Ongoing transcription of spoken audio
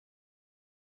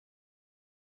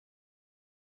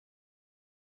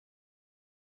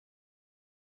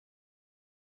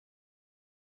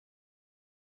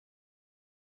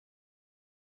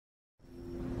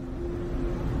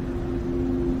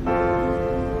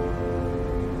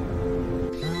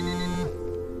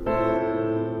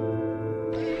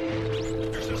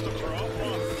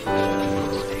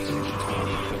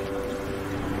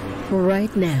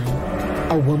Right now,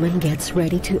 a woman gets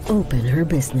ready to open her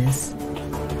business.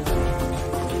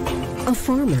 A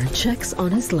farmer checks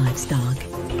on his livestock.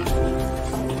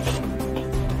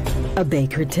 A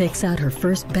baker takes out her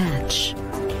first batch.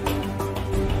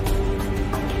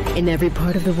 In every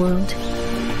part of the world,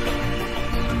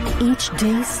 each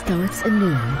day starts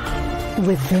anew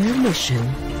with their mission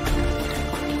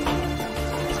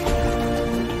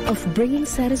of bringing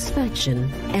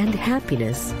satisfaction and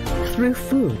happiness through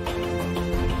food.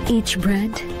 Each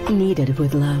bread kneaded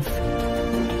with love.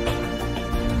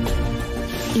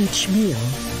 Each meal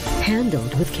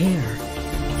handled with care.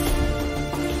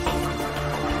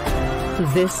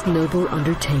 This noble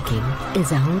undertaking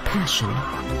is our passion,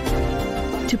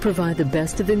 to provide the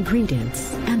best of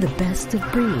ingredients and the best of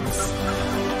breeds.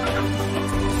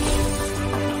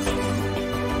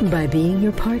 By being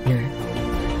your partner,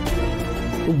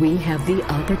 we have the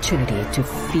opportunity to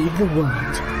feed the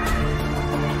world.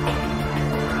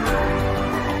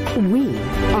 We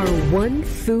are one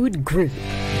food group.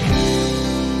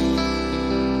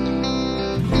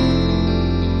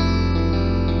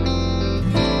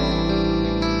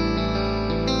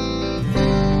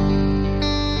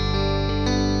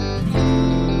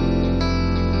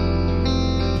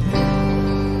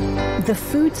 The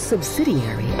food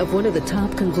subsidiary of one of the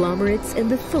top conglomerates in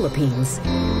the Philippines,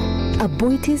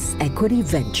 Aboitiz Equity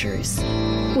Ventures.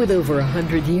 With over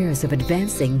 100 years of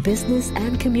advancing business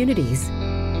and communities,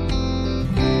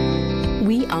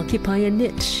 we occupy a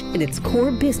niche in its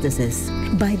core businesses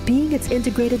by being its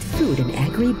integrated food and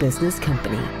agribusiness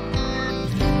company.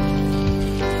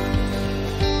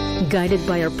 Guided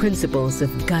by our principles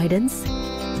of guidance,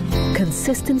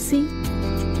 consistency,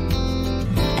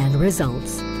 and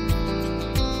results,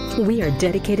 we are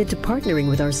dedicated to partnering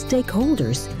with our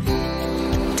stakeholders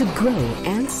to grow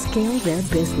and scale their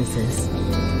businesses.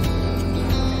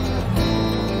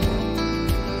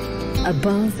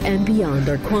 Above and beyond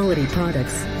our quality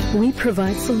products, we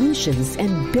provide solutions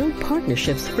and build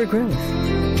partnerships for growth.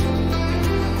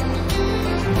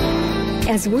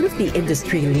 As one of the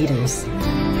industry leaders,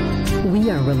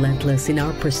 we are relentless in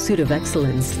our pursuit of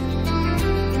excellence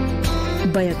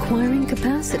by acquiring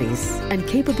capacities and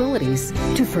capabilities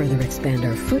to further expand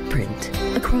our footprint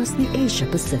across the Asia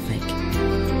Pacific.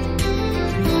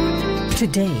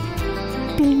 Today,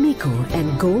 Pilmico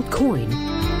and Gold Coin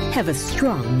have a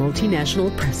strong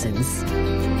multinational presence.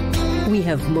 We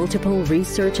have multiple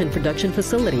research and production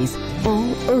facilities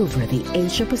all over the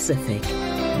Asia Pacific.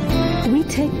 We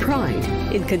take pride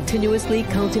in continuously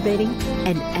cultivating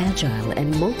an agile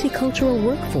and multicultural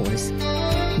workforce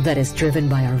that is driven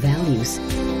by our values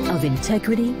of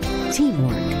integrity,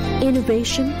 teamwork,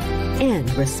 innovation,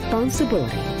 and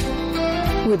responsibility.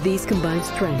 With these combined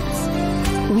strengths,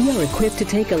 we are equipped to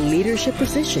take a leadership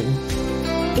position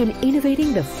in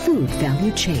innovating the food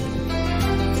value chain.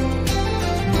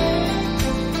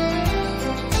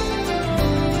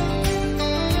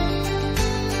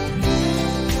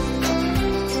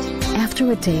 After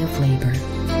a day of labor,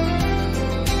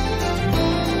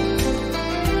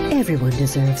 everyone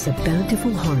deserves a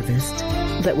bountiful harvest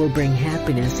that will bring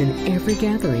happiness in every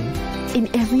gathering, in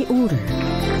every order,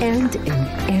 and in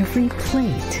every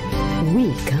plate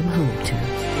we come home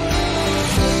to.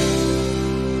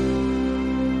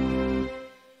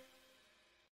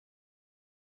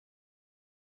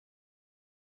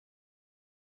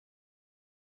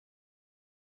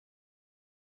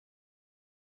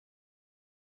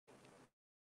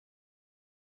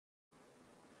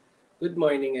 Good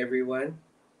morning, everyone.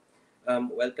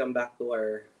 Welcome back to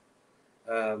our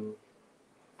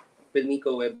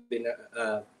Pilmico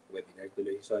webinar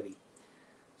tuloy, sorry.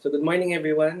 So good morning,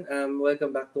 everyone.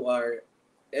 Welcome back to our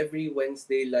every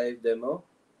Wednesday live demo.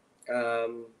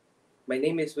 My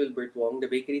name is Wilbert Wong, the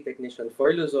bakery technician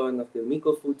for Luzon of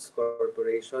Pilmico Foods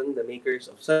Corporation, the makers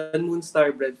of Sun Moon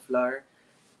Star Bread Flour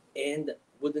and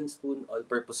Wooden Spoon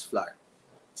All-Purpose Flour.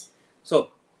 So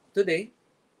today,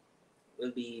 we'll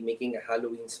be making a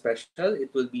Halloween special. It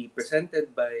will be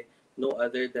presented by no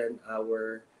other than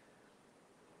our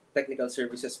Technical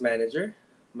Services Manager,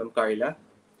 Ma'am Carla.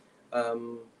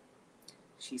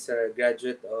 She's a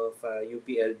graduate of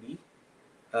UPLB.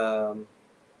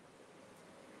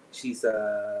 She's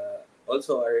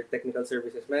also our Technical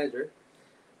Services Manager.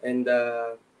 And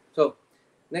so,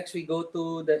 next we go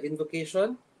to the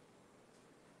invocation.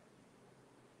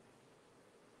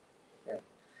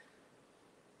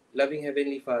 Loving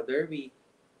Heavenly Father, we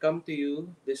come to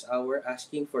you this hour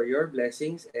asking for your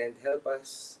blessings and help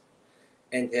as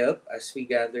we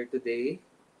gather today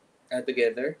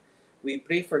together. We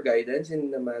pray for guidance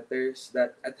in the matters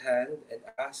that at hand and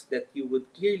ask that you would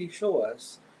clearly show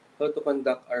us how to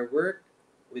conduct our work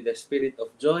with a spirit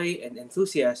of joy and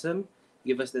enthusiasm,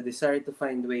 give us the desire to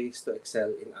find ways to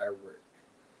excel in our work.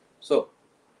 So,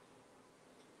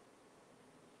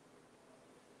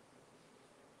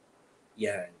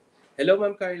 yan. Hello,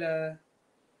 Ma'am Carla.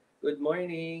 Good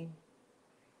morning.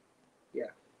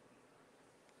 Yeah.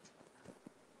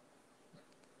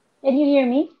 Can you hear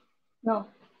me? No.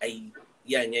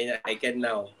 Yan. I can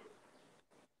now.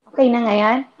 Okay na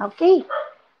ngayon? Okay.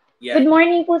 Yeah. Good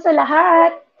morning po sa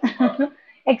lahat.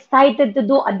 Excited to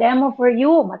do a demo for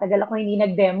you. Matagal ako hindi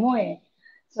nag-demo eh.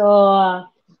 So,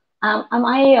 am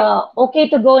I okay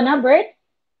to go na, Bert?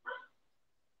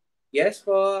 Yes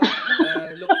po.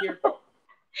 Look here po.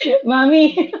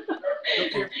 Mami,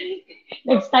 Look here.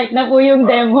 nag-start na po yung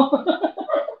demo.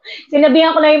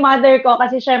 Sinabihan ko na yung mother ko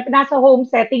kasi syempre nasa home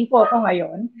setting po ako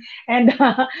ngayon. And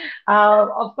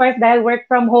of course, dahil work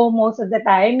from home most of the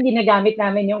time, ginagamit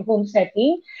namin yung home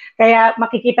setting. Kaya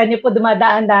makikita niyo po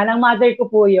dumadaan-daan. Ang mother ko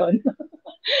po yun.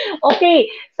 Okay,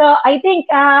 so I think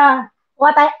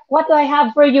what do I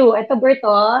have for you? Ito,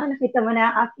 Berto, nakita mo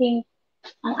na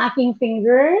ang aking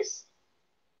fingers.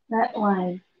 That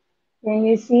one. Can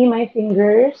you see my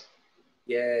fingers?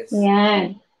 Yes.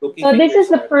 Yan. Cookie So this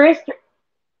is the first,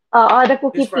 the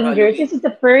cookie for fingers. Halloween. This is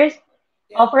the first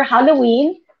for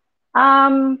Halloween.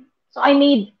 So I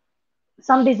made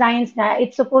some designs na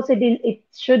it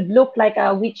should look like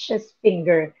a witch's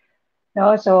finger.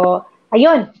 No, so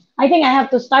ayun. I think I have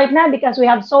to start na because we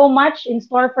have so much in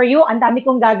store for you. Ang dami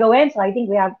kong gagawin, so I think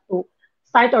we have to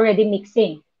start already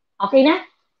mixing. Okay na?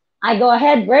 I go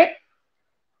ahead, Bert.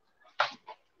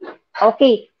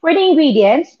 Okay, for the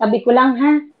ingredients, tabi ko lang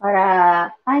ha, para,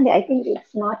 I think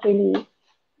it's not really,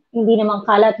 hindi naman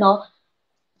kalat, no?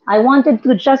 I wanted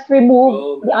to just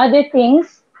remove the other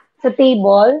things sa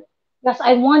table because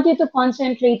I want you to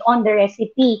concentrate on the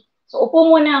recipe. So,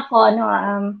 upo muna ako, no?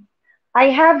 I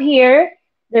have here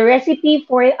the recipe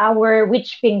for our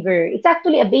witch finger. It's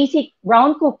actually a basic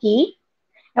brown cookie,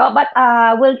 no? But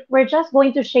we're just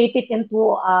going to shape it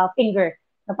into a finger.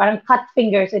 Parang cut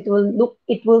fingers, it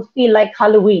will feel like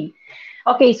Halloween.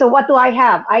 Okay, so what do I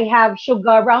have? I have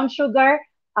sugar, brown sugar,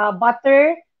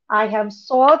 butter, I have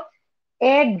salt,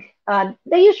 egg,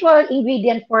 the usual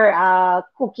ingredient for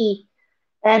cookie,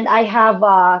 and I have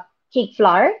cake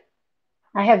flour,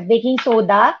 I have baking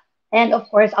soda, and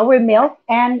of course our milk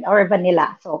and our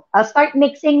vanilla. So I'll start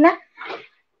mixing na.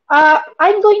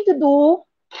 I'm going to do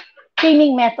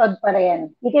creaming method pa rin.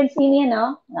 You can see me,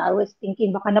 no? I was thinking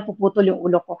baka napuputol yung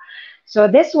ulo ko. So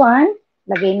this one,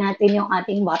 lagay natin yung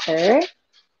ating butter.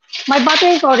 My butter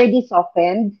is already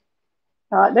softened.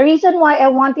 The reason why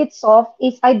I want it soft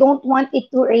is I don't want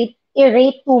it to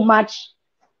aerate too much.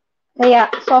 Kaya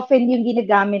soften yung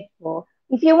ginagamit ko.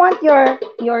 If you want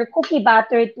your cookie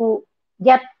batter to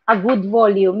get a good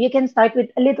volume, you can start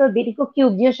with a little bit.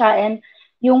 I-cube nyo siya and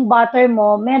yung butter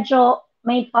mo medyo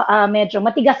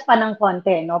matigas pa ng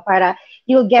konti, no? Para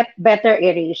you'll get better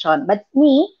aeration. But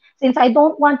me, since I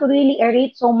don't want to really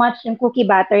aerate so much yung cookie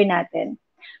batter natin,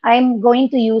 I'm going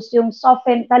to use yung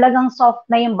talagang soft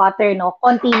na yung butter, no?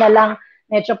 Konti na lang,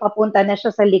 medyo papunta na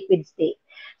siya sa liquid state.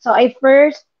 So I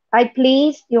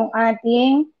placed yung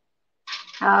ating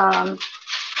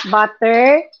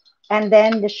butter and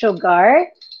then the sugar.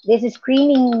 This is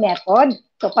creaming method.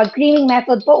 So pag creaming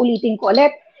method po, ulitin ko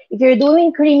ulit, if you're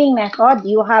doing creaming method,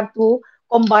 you have to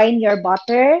combine your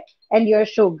butter and your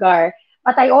sugar.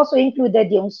 But I also included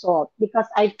yung salt because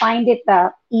I find it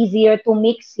easier to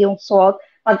mix yung salt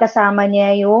pagkasama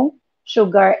niya yung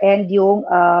sugar and yung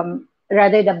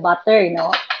rather the butter,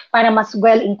 no? Para mas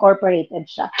well incorporated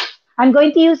siya. I'm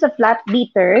going to use a flat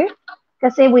beater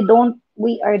kasi we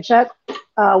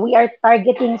are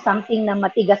targeting something na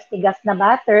matigas-tigas na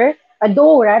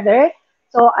dough rather.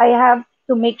 So I have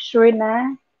to make sure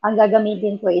na ang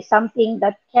gagamitin ko is something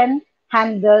that can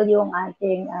handle yung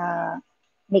ating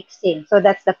mixing. So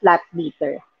that's the flat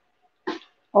beater.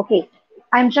 Okay.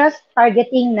 I'm just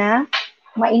targeting na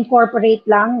ma-incorporate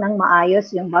lang ng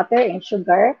maayos yung butter and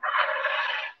sugar.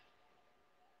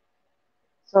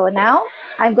 So now,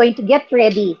 I'm going to get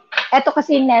ready. Ito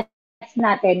kasi next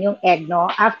natin yung egg,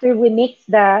 no? After we mix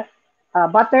the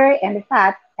butter and the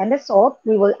fat and the salt,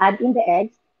 we will add in the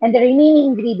eggs. And the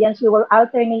remaining ingredients, we will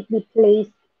alternately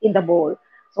place in the bowl.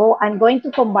 So I'm going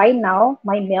to combine now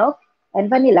my milk and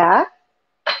vanilla.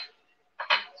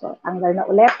 So tanggal na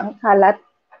ulit ang kalat.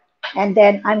 And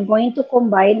then I'm going to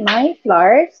combine my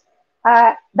flours.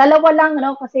 Dalawa lang,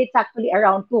 no? Kasi it's actually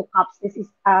around 2 cups. This is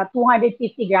 250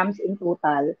 grams in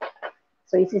total.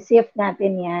 So isi-sift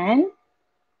natin yan.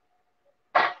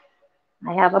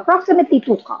 I have approximately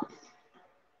 2 cups.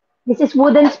 This is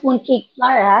wooden spoon cake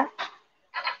flour, ha?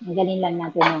 Magaling lang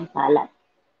natin yung kalat.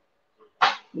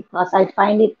 because I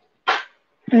find it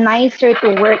nicer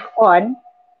to work on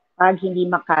pag hindi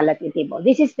makalat yung table.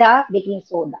 This is the baking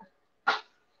soda.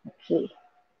 Okay.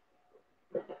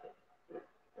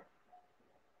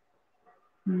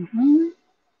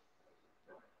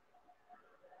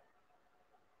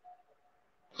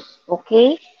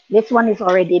 Okay, this one is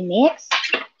already mixed.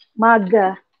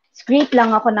 Mag-scrape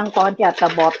lang ako ng konti at the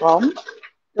bottom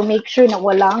to make sure na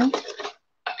walang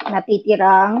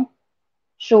natitirang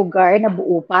sugar na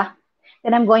buo pa.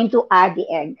 Then I'm going to add the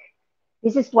egg.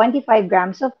 This is 25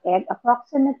 grams of egg,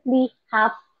 approximately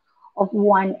half of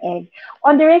one egg.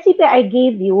 On the recipe I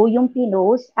gave you, yung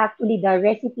pinos, actually the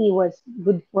recipe was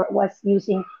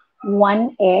using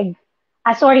one egg.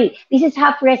 Sorry, this is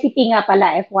half recipe nga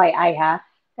pala, FYI ha.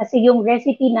 Kasi yung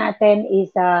recipe natin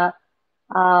is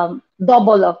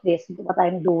double of this, what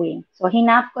I'm doing. So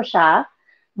hinap ko siya,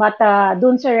 but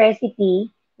dun sa recipe,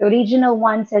 the original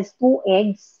one says 2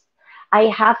 eggs. I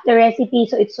have the recipe,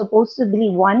 so it's supposed to be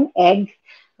 1 egg.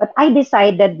 But I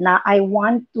decided na I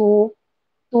want to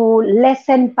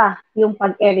lessen pa yung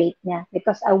pag-aerate niya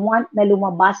because I want na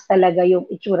lumabas talaga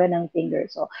yung itsura ng finger.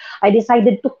 So I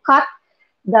decided to cut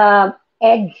the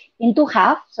egg into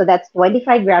half. So that's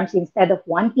 25 grams instead of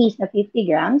one piece na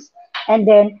 50 grams. And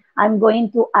then I'm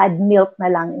going to add milk na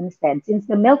lang instead.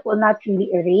 Since the milk will not really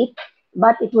aerate,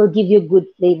 but it will give you good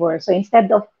flavor. So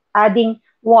instead of adding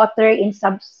water in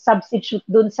substitute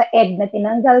dun sa egg na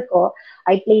tinanggal ko,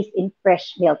 I placed in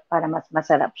fresh milk para mas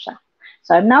masarap siya.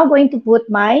 So I'm now going to put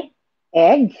my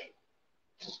egg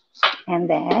and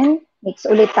then mix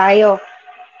ulit tayo.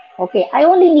 Okay, I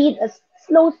only need a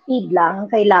slow speed lang ang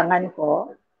kailangan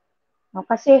ko. No,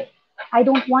 kasi I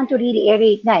don't want to really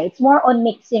aerate na. It's more on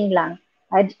mixing lang.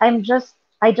 I just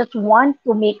want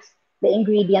to mix the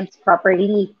ingredients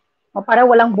properly. No, para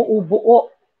walang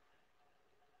buo-buo.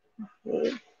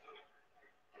 Okay.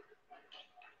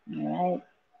 All right.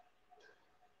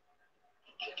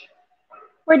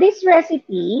 For this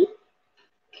recipe,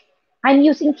 I'm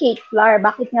using cake flour.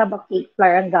 Bakit nga ba cake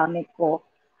flour ang gamit ko?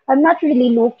 I'm not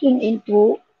really looking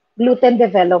into gluten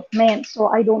development, so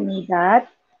I don't need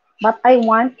that. But I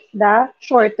want the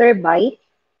shorter bite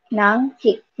ng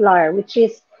cake flour, which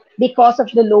is because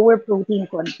of the lower protein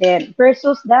content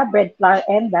versus the bread flour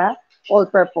and the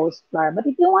all-purpose flour. But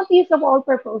if you want to use the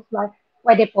all-purpose flour,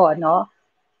 pwede po, no?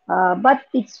 But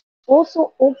it's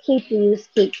also okay to use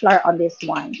cake flour on this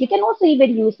one. You can also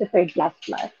even use the third-class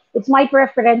flour. It's my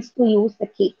preference to use the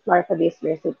cake flour for this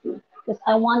recipe because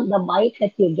I want the bite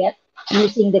that you get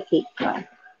using the cake flour.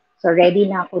 So ready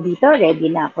na ako dito, ready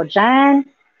na ako dyan.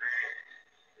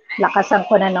 Lakasan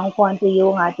ko na ng konti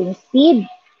yung ating speed.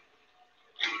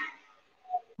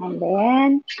 And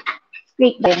then,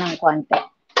 scrape tayo ng konti.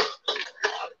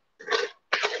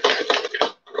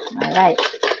 Alright.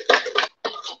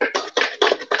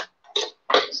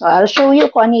 So, I'll show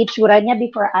you kung ano itsura niya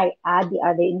before I add the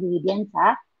other ingredients,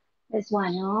 ha? This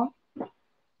one, no?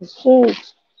 Okay.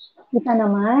 Kita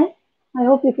naman? I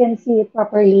hope you can see it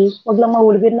properly. Huwag lang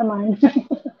mahulog yun naman.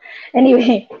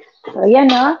 Anyway, so yan,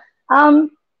 no?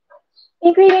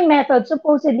 In creaming method,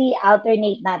 supposedly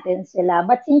alternate natin sila.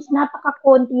 But since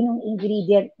napaka-konti ng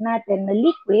ingredient natin na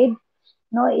liquid,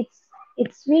 no,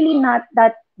 it's really not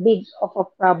that big of a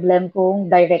problem kung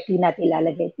directly natin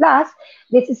ilalagay. Plus,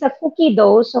 this is a cookie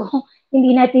dough, so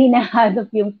hindi natin hinahanap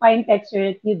yung fine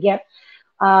texture that you get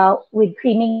with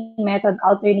creaming method,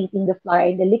 alternating the flour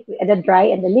and the liquid, the dry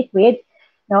and the liquid.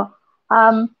 No,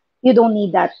 you don't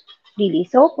need that really.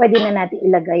 So, pwede na natin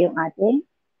ilagay yung ating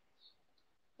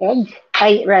egg,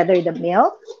 rather the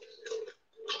milk.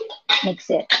 Mix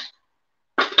it.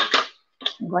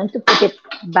 I'm going to put it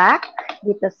back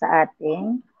dito sa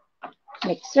ating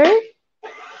mixer.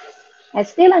 And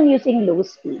still I'm using low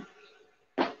speed.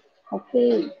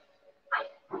 Okay.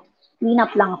 Clean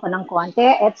up lang ako ng konti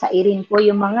at sairin ko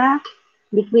yung mga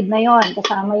liquid na yon.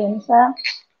 Kasama yun sa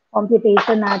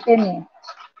computation natin eh.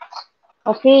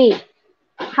 Okay.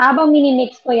 Habang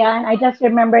minimix ko yan, I just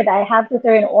remembered I have to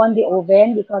turn on the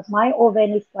oven because my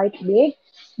oven is quite big.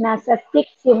 Nasa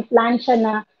 6 yung plancha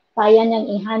na kaya niyang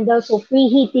i-handle. So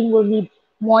preheating will need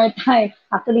more time.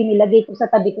 Actually, nilagay ko sa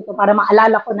tabi ko to para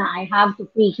maalala ko na I have to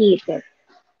preheat it.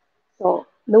 So,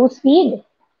 low speed.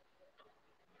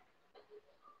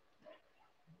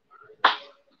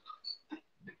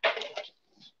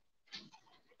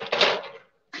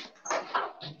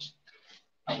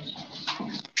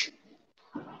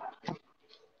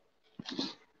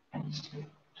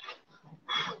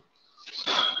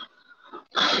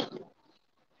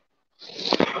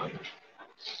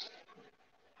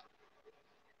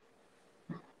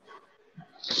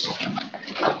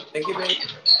 Thank you very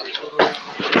much for the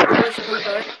first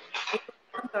time.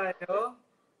 tayo.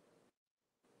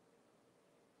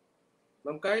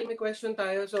 Ma'am Carl, may question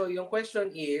tayo. So, yung question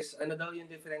is, ano daw yung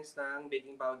difference ng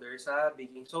baking powder sa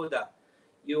baking soda?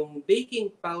 Yung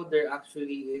baking powder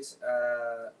actually is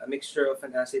a mixture of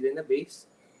an acid and a base,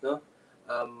 no?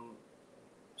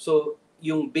 So,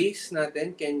 yung base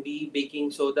natin can be baking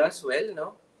soda as well, no?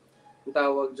 Ang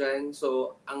tawag dyan.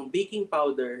 So, ang baking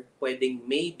powder, pwedeng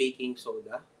may baking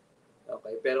soda.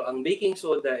 Okay? Pero ang baking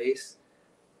soda is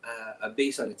a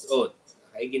base on its own.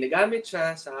 Okay? Ginagamit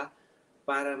siya sa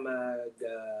para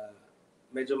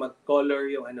medyo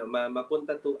mag-color yung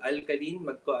mapunta to alkaline,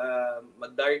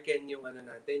 mag-darken yung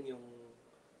natin, yung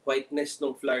whiteness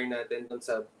ng flour natin dun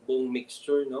sa buong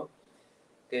mixture, no?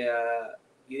 Kaya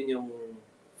yun yung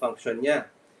function niya.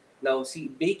 Now, si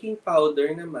baking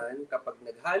powder naman, kapag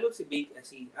naghalo si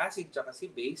acid tsaka si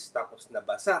base, tapos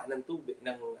nabasa ng tubig,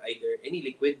 ng either any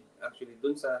liquid, actually,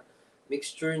 dun sa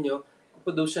mixture nyo,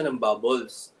 produce siya ng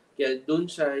bubbles. Kaya dun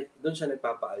siya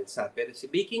nagpapaalsa. Pero si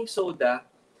baking soda,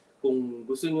 kung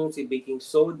gusto nyo si baking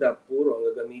soda, puro ang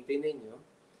gagamitin ninyo,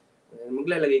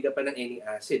 maglalagay ka pa ng any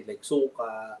acid, like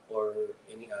suka or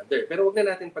any other. Pero wag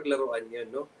na natin paglaruan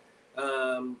yun, no?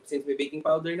 Since may baking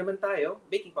powder naman tayo,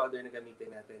 baking powder na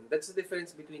gamitin natin. That's the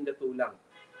difference between the two lang.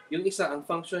 Yung isa, ang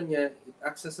function niya, it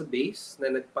acts as a base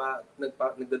na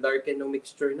nagda-darken ng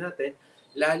mixture natin,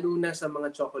 lalo na sa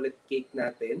mga chocolate cake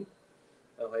natin.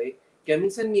 Okay? Kaya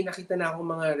minsan may nakita na akong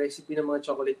mga recipe ng mga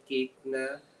chocolate cake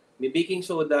na may baking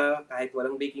soda kahit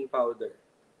walang baking powder.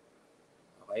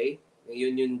 Okay?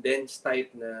 Yun yung dense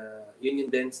type na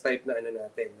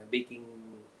natin, na baking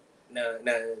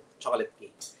na chocolate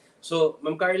cake. So,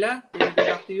 Ma'am Carla, can I go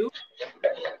back to you?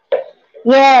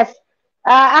 Yes.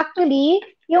 Actually,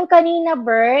 yung kanina,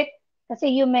 Bert,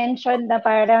 kasi you mentioned na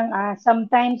parang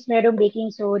sometimes merong baking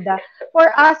soda.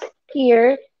 For us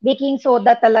here, baking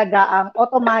soda talaga ang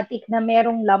automatic na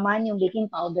merong laman yung baking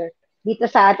powder. Dito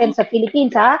sa atin sa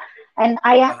Philippines, ha? And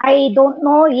I don't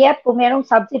know yet kung merong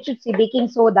substitute si baking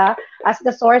soda as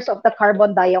the source of the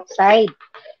carbon dioxide.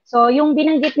 So, yung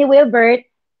binanggit ni Wilbert,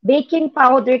 baking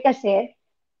powder kasi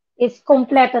is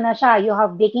kompleto na siya. You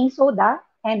have baking soda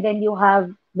and then you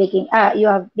have baking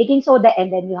soda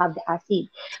and then you have the acid.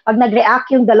 Pag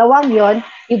nag-react yung dalawang yon,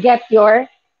 you get your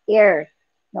air.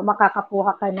 No,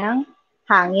 makakakuha ka ng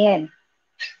hangin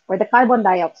or the carbon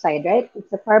dioxide, right?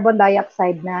 It's the carbon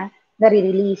dioxide na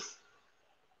nare-release.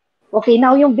 Okay,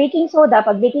 now yung baking soda,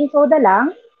 pag baking soda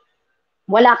lang,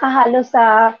 wala ka halos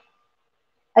sa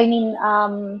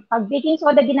pag baking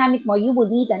soda ginamit mo, you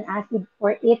will need an acid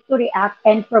for it to react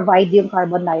and provide yung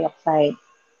carbon dioxide.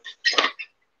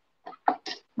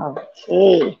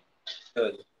 Okay.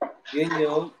 Good. Yun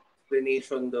yung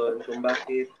explanation doon kung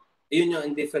bakit, yun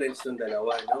yung difference ng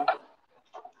dalawa, no?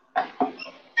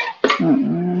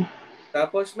 Mm-hmm.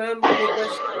 Tapos, ma'am, may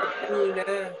question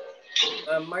kanina.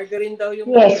 Margarine daw yung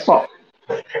yes po.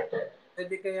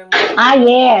 Pwede kayang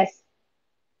yes.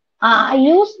 I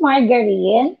use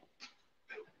margarine.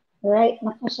 Right?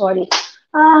 Naku, sorry.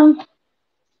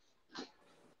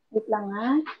 Wait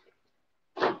lang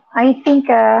I think,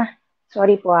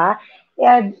 sorry po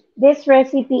this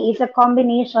recipe is a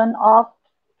combination of,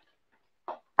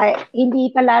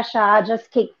 hindi pala siya just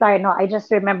cake flour, no? I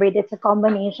just remembered it's a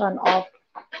combination of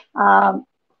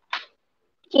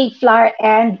cake flour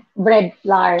and bread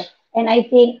flour. And I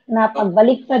think na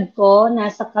pagbaliktad ko,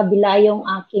 nasa kabila yung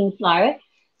aking flour.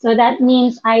 So that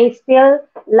means I still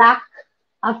lack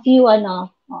a few,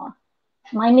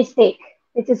 my mistake.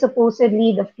 This is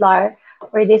supposedly the flour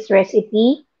for this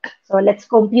recipe. So let's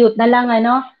compute na lang,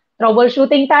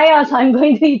 troubleshooting tayo. So I'm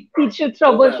going to teach you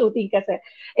troubleshooting kasi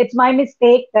it's my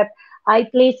mistake that I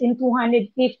place in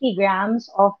 250 grams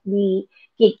of the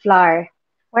cake flour.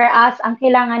 Whereas ang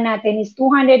kailangan natin is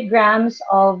 200 grams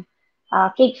of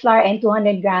cake flour and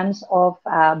 200 grams of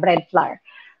bread flour.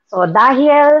 So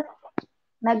dahil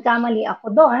nagkamali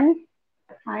ako doon,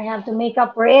 I have to make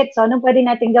up for it. So anong pwede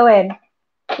natin gawin?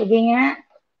 Sige nga.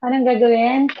 Anong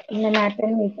gagawin? Tingnan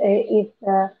natin if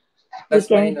we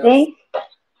can think.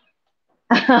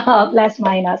 Plus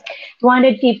minus.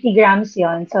 250 grams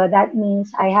yon. So that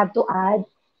means I have to add,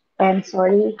 and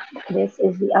sorry, this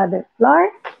is the other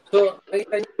flour. So,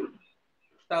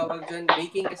 tawag dyan,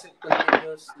 baking is a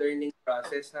continuous learning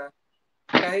process, ha?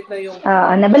 Kahit na yung...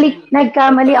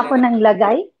 nagkamali ako ng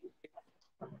lagay.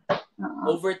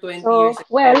 Over 20 years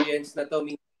experience na to.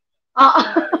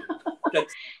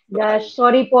 Gosh,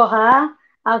 sorry po ha.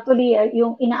 Actually,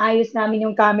 yung inaayos namin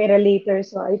yung camera later,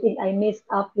 so I think I missed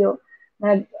up yung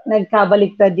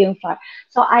nagkabaliktad yung flour.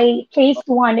 So I placed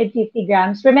 250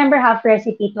 grams. Remember, half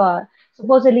recipe to.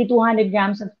 supposedly 200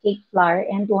 grams of cake flour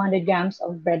and 200 grams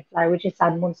of bread flour, which is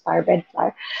Sun Moon Star bread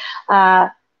flour.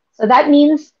 So that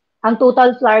means ang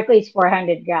total flour ko is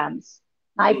 400 grams.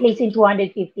 Now, I place in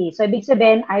 250. So, ibig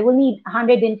sabihin, I will need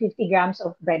 150 grams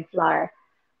of bread flour.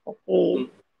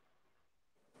 Okay.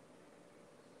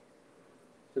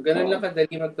 So, ganun lang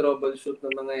kadali mag-troubleshoot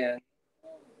ng mga yan.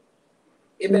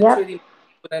 Eventually,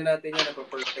 muna natin yan,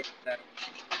 napaperfect natin.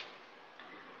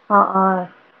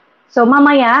 So,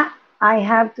 mamaya, I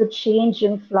have to change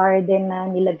yung flour din na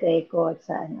nilagay ko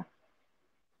sa ano.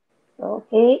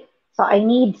 Okay. So, I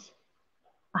need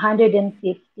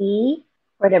 150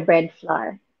 for the bread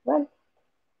flour. Well,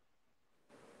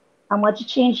 ang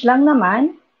mag-change lang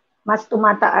naman, mas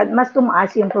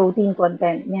tumaas yung protein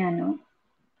content niya, no?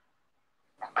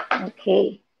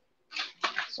 Okay.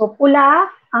 So, pula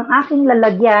ang aking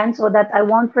lalagyan so that I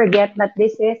won't forget that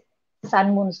this is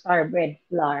Sun Moon Star bread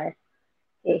flour.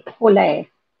 Okay, pula eh.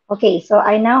 Okay, so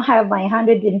I now have my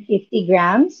 150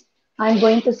 grams. I'm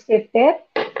going to sift it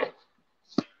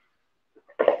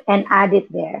and add it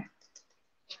there.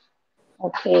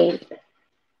 Okay.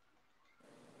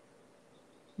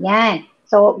 Yan.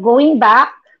 So, going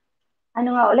back,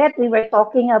 ano nga ulit, we were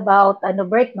talking about, ano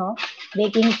Bert, no?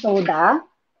 Baking soda.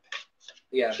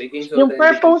 Yeah, baking soda. Yung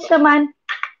purpose naman,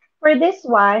 for this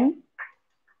one,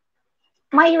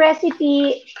 my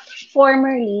recipe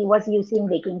formerly was using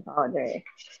baking powder.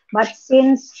 But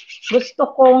since gusto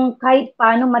kong kahit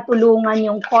paano matulungan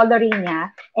yung coloring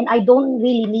niya, and I don't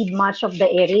really need much of the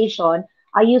aeration,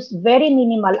 I use very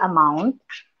minimal amount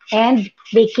and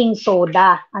baking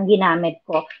soda ang ginamit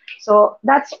ko. So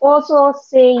that's also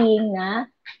saying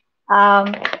na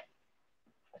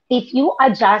if you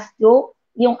adjust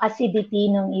yung acidity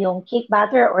ng yung cake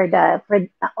batter or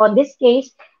on this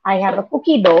case, I have a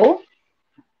cookie dough,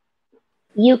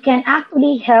 you can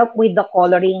actually help with the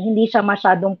coloring. Hindi siya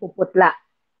masyadong puputla.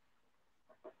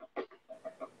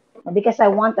 Because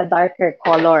I want a darker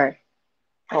color.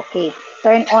 Okay.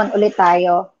 Turn on ulit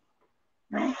tayo.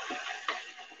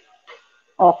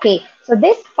 Okay. So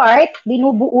this part,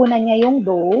 binubuo na niya yung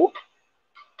dough.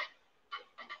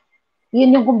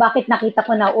 Yun yung kung bakit nakita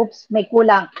ko na, oops, may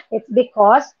kulang. It's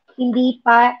because hindi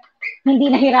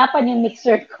nahirapan yung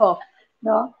mixer ko.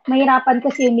 No? Mahirapan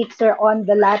kasi yung mixer on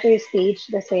the latter stage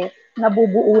kasi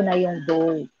nabubuo na yung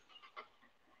dough.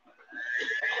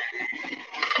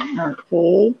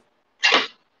 Okay.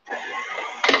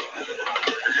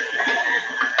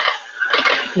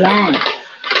 Yan.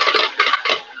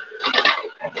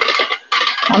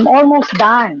 I'm almost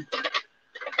done.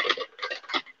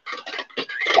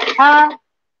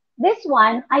 This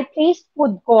one, I placed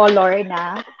food color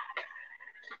na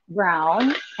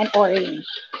brown and orange.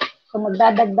 So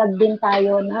magdadagdag din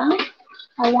tayo ng,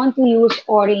 I want to use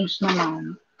orange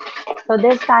naman. So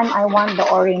this time, I want the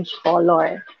orange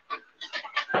color.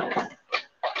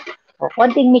 So,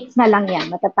 konting mix na lang yan.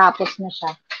 Matatapos na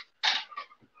siya.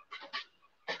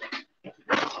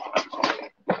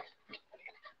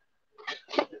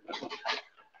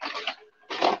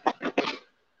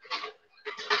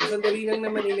 Sandali lang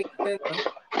naman i-mix na, no?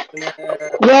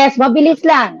 Yes, mabilis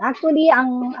lang. Actually,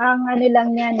 ang ano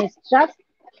lang yan is just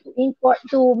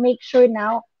to make sure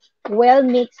now well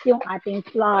mixed yung ating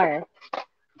flour.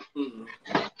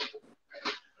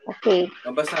 Okay.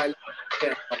 Mabasa lang.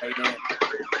 Okay na yan.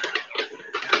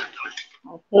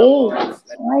 Okay.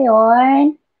 So,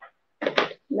 ngayon,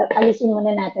 alisin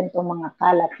muna natin itong mga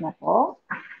kalat na to.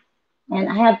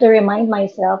 And I have to remind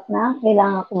myself na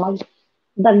kailangan ko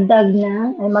magdagdag na,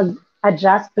 ay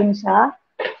mag-adjust dun sa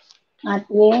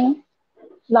ating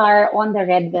flour on the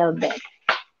red velvet.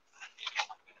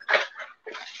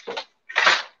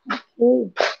 Okay.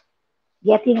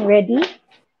 Getting ready.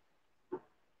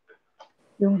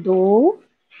 Yung dough.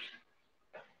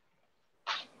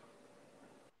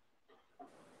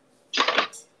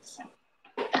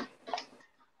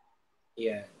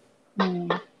 Yeah.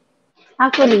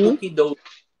 Actually, cookie dough.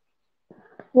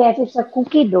 Yes, it's a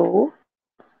cookie dough.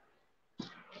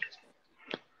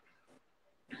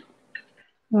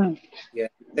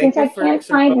 Yeah. Since I can't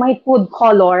find my food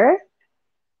color.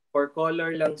 For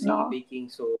color lang si baking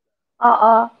soda.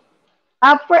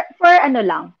 For ano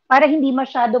lang, para hindi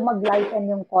masyado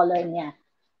mag-lighten yung color niya.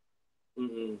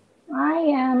 I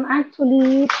am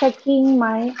actually checking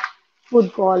my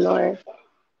food color.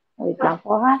 Wait lang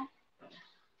po ha.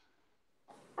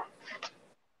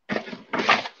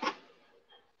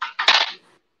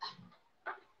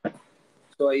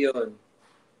 So, ayun.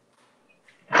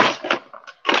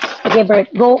 Okay,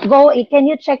 Bert, go. Can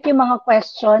you check yung mga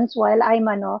questions while I'm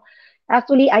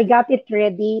actually, I got it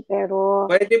ready, pero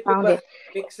pwede po ba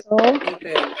mix so,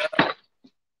 natin?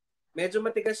 medyo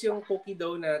matigas yung cookie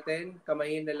dough natin.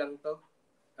 Kamayin na lang to.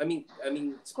 Kung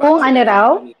ano Spatula na raw?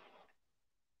 lang kami.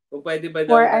 Kung pwede ba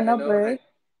For daw na ano, Bert?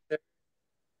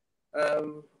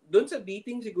 doon sa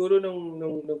beating siguro nung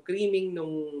creaming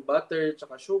nung butter,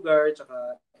 tsaka sugar,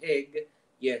 tsaka egg,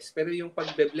 yes. Pero yung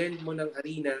pagbe-blend mo ng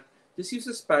harina, just use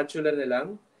a spatula na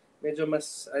lang. Medyo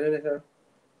mas, ano na siya,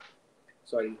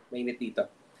 sorry, mainit dito.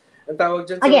 Ang tawag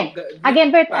dyan, so,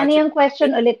 Again, Bert, ano yung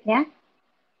question ulit niya?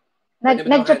 Pwede ba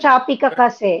daw Nagcha-choppy ka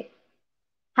kasi.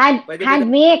 Hand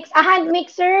mix. Hand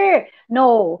mixer.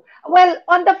 No. Well,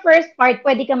 on the first part,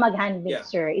 pwede ka mag-hand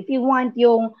mixer. Yeah. If you want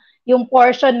yung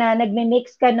portion na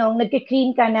nagme-mix ka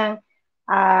nagki-cream ka ng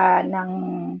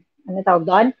ano tawag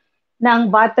doon? Ng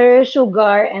butter,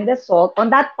 sugar, and the salt. On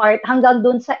that part, hanggang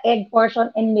dun sa egg portion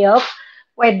and milk,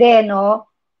 pwede, no?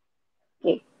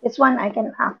 Okay. This one, I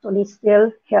can actually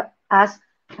still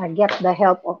get the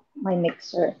help of my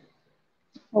mixer.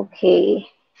 Okay.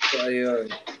 So, ayun.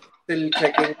 Still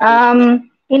checking.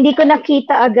 Hindi ko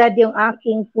nakita agad yung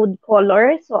aking food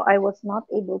color, so I was not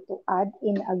able to add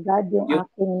in agad yung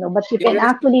aking, no. But you can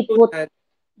actually put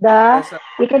the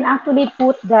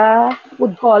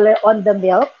food color on the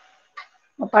milk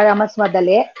para mas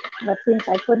madali. But since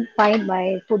I couldn't find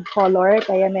my food color,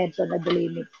 kaya medyo nadali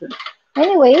mixing.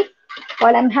 Anyway,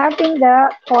 while I'm having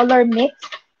the color mix,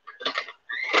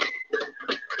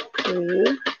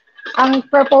 okay, ang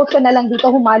purpose ko na lang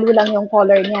dito, humalo lang yung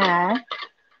color niya.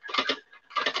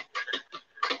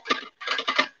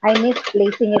 I miss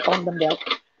placing it on the milk.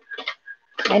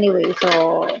 Anyway,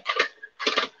 so,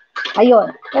 ayun.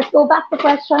 Let's go back to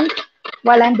questions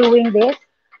while I'm doing this.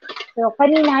 So,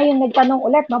 kanina yung nagtanong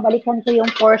ulit, no? Balikan ko yung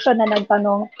portion na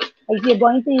nagtanong, if you're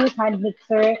going to use hand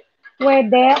mixer,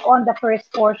 pwede on the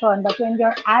first portion. But when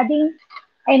you're adding,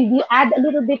 and you add a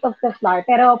little bit of the flour,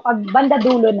 pero pag banda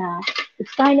dulo na,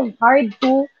 it's kind of hard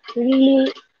to really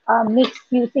mix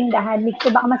using the hand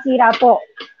mixer. Baka masira po.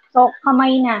 So,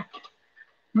 kamay na.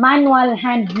 Manual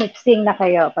hand mixing na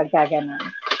kayo pagka ganun.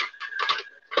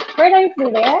 Where are you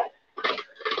still there?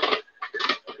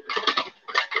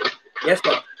 Yes,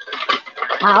 po.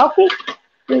 Okay.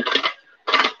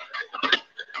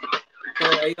 So,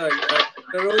 ayun.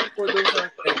 Naroon po doon sa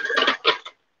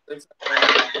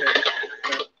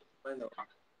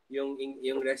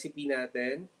yung recipe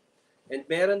natin. And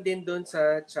meron din doon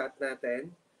sa chat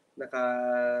natin.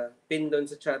 Naka-pin doon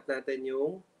sa chat natin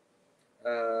yung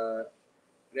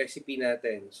recipe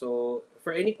natin. So,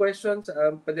 for any questions,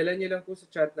 padala nyo lang po sa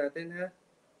chat natin, ha?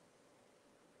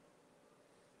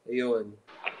 Ayun.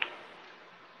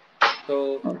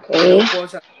 So, hello po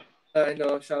sa, shout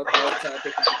out sa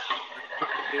ating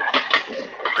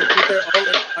Peter Ong.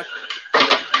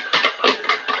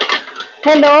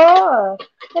 Hello!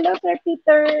 Hello, Sir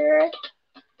Peter.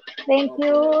 Thank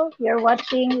you. You're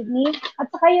watching with me.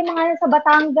 At saka yung mga sa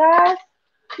Batangas,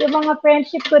 yung mga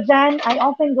friendship ko dyan, I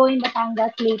often go in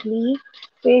Batangas lately.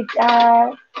 With,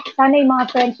 sana yung mga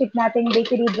friendship nating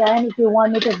bakery dyan, if you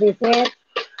want me to visit,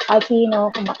 I'll see,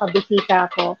 kung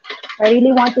makabisita ako. I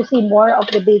really want to see more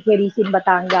of the bakeries in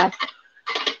Batangas.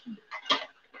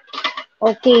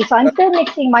 Okay, so I'm still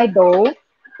mixing my dough.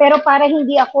 Pero para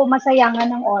hindi ako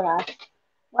masayangan ng oras,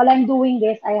 while I'm doing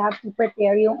this, I have to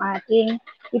prepare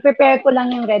i-prepare ko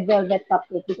lang yung red velvet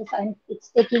cupcake because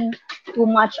it's taking too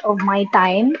much of my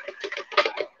time.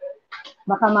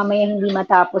 Baka mamaya hindi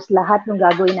matapos lahat ng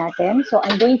gagawin natin. So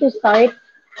I'm going to start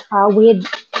with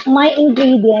my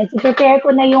ingredients. I-prepare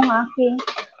ko na yung aking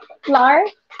flour.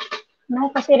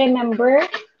 No, kasi remember,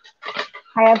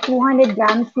 I have 200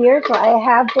 grams here, so I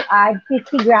have to add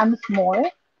 50 grams more.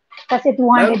 Kasi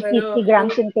 250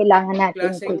 grams yung kailangan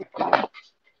natin quick flour.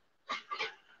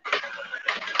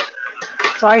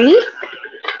 Sorry?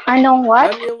 Anong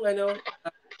what? Yung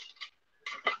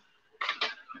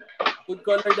food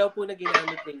color daw po na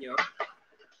ginamit ninyo?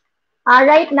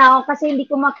 Right now, kasi hindi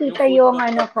ko makita yung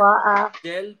ko.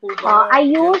 Gel po ba? I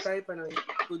use, gel type,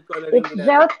 food color it's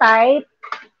gel type.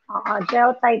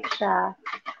 Gel type siya.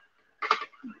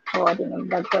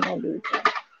 Dinagdag ko na dito.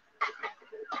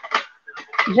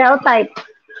 Gel type.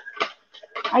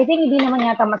 I think hindi naman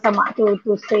yata masama to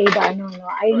say the no.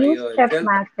 I use Chef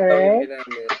Master.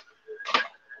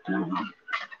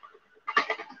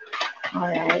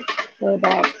 Alright. So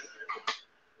that's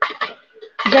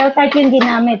gel type yung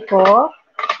ginamit ko.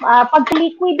 Pag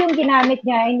liquid yung ginamit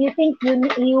niya and you think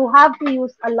you have to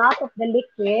use a lot of the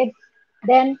liquid,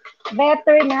 then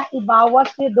better na ibawas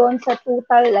nyo doon sa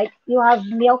total, like you have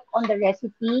milk on the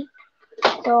recipe.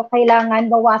 So,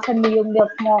 kailangan bawasan mo yung milk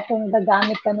mo kung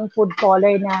gagamit ka ng food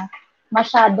color na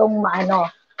masyadong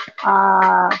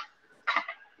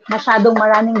masyadong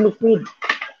maraming liquid.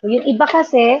 So, yung iba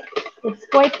kasi, It's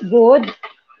quite good.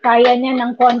 Kaya niya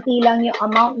ng konti lang yung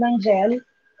amount ng gel.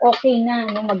 Okay na,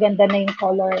 no? Maganda na yung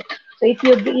color. So if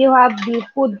you have the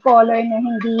food color na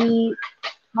hindi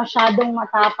masyadong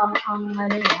matapang ang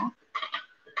ano niya,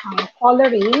 ang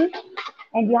coloring,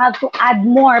 and you have to add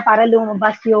more para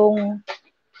lumabas yung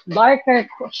darker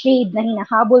shade na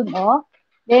hinahabol mo,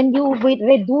 then you will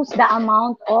reduce the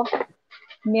amount of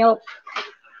milk.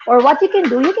 Or what you can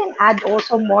do, you can add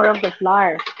also more of the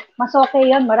flour. Mas okay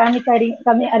yan. Marami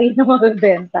kami rin na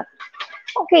magbenta.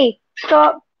 Okay.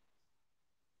 So,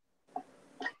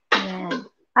 yan.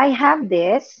 I have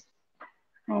this.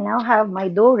 I now have my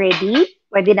dough ready.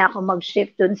 Pwede na ako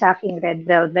mag-shift dun sa aking red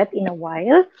velvet in a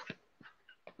while.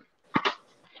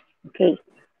 Okay.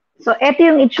 So, eto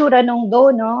yung itsura ng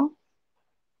dough, no?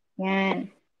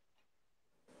 Yan.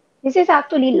 This is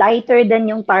actually lighter than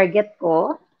yung target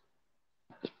ko.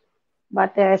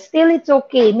 But still, it's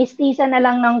okay. Mistisa na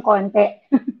lang ng konti.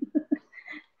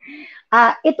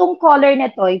 Itong color na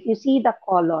to, if you see the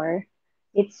color,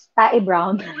 it's tae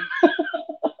brown.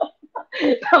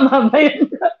 Tama ba yun?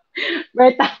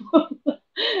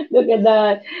 Look at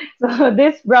that. So,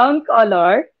 this brown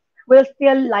color will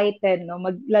still lighten, no?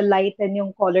 Magla-lighten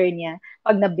yung color niya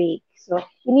pag na-bake. So,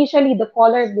 initially, the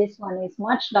color of this one is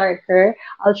much darker.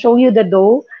 I'll show you the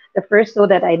dough, the first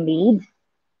dough that I made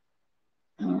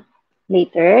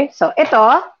later. So,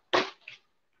 ito,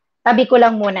 tabi ko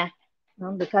lang muna.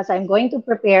 No? Because I'm going to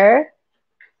prepare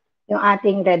yung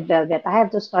ating red velvet. I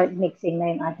have to start mixing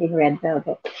na yung ating red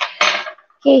velvet.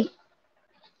 Okay.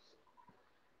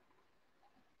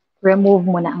 Remove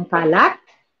muna ang kalat.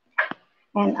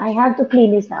 And I have to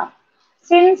clean this up.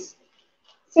 Since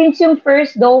yung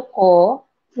first dough ko,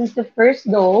 since the first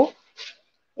dough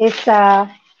is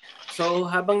so,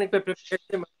 habang nagpe-prepare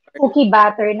si cookie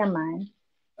batter naman.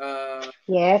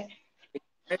 Yes.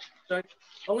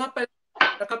 O nga pala,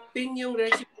 nakapin yung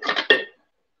recipe.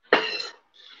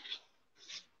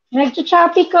 Medyo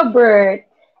choppy ka, Bert.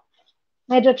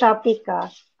 Medyo choppy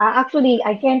ka. Actually,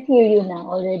 I can't hear you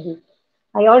now already.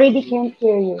 I already can't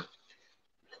hear you.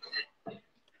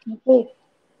 Okay.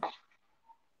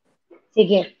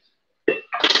 Sige.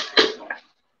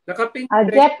 Nakapin I'll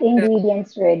get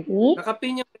ingredients ready.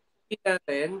 Nakapin yung recipe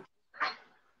natin.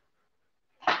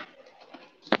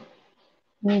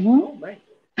 Oh my.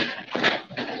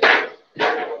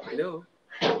 Hello?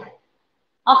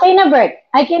 Okay na, Bert.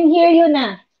 I can hear you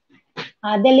na.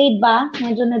 Delayed ba?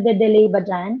 Medyo nade-delay ba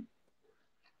dyan?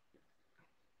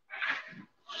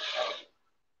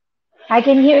 I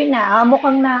can hear you na.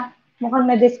 Mukhang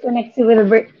na-disconnect si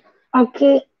Wilbert.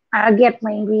 Okay. I'll get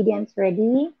my ingredients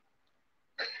ready.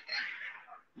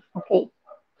 Okay.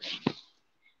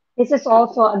 This is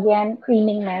also, again,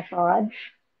 creaming method.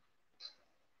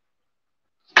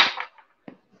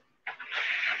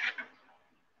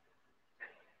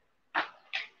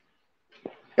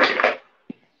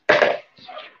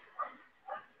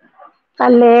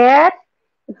 Kalit.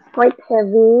 It's quite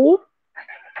heavy.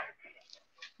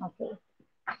 Okay.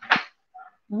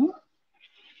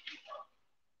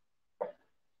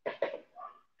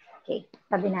 Okay.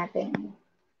 Sabi natin.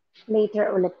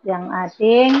 Later ulit yung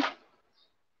ating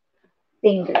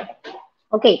finger.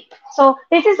 Okay. So,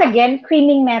 this is again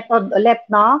creaming method ulit,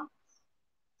 no?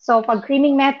 So, pag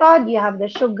creaming method, you have the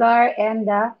sugar and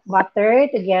the butter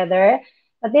together.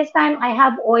 But this time, I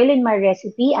have oil in my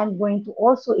recipe. I'm going to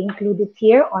also include it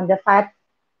here on the fat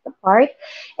part.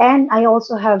 And I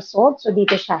also have salt. So,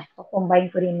 dito siya. Combine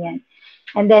ko rin yan.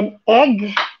 And then, egg.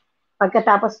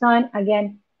 Pagkatapos nun,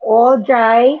 again, all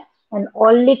dry and all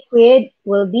liquid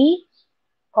will be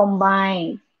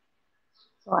combined.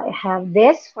 So, I have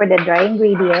this for the dry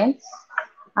ingredients.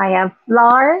 I have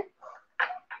flour,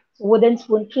 wooden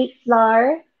spoon cake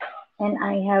flour, and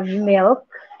I have milk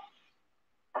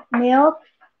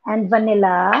and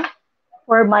vanilla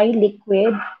for my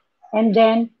liquid. And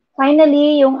then,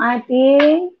 finally, yung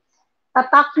ating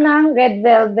tatak ng red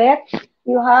velvet,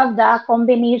 you have the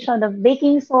combination of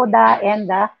baking soda and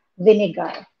the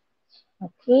vinegar.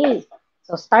 Okay.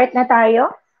 So, start na tayo.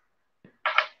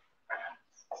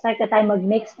 Start na tayo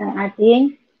mag-mix ng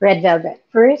ating red velvet.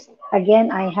 First, again,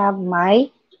 I have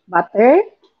my butter.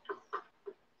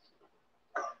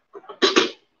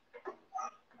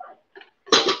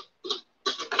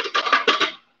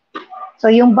 So,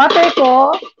 yung butter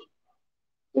ko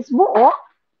is buo.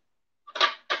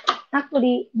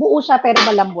 Actually, buo siya pero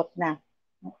malambot na.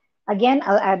 Again,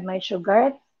 I'll add my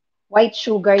sugar. White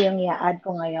sugar yung i-add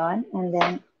ko ngayon. And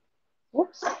then,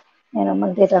 oops, meron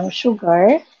magditang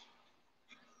sugar.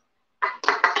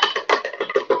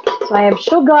 So, I have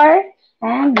sugar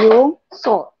and yung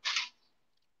salt.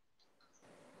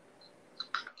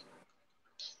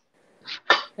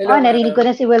 Oh, Hello, narinig ko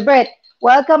na si Wilbert.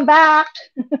 Welcome back!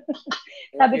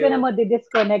 thank Sabi ko na you. mo,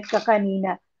 di-disconnect ka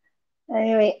kanina.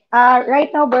 Anyway, right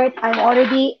now, Bert,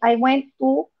 I went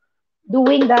to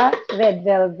doing the red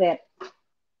velvet.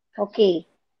 Okay.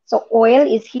 So, oil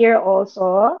is here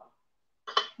also.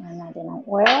 Ano natin ang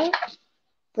oil.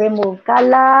 Remove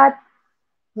kalat.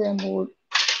 Remove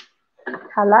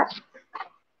kalat.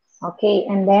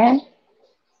 Okay. And then,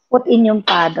 put in yung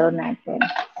paddle natin.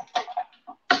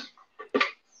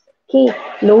 Okay.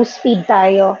 Low speed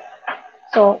tayo.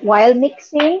 So, while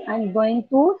mixing, I'm going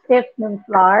to sift ng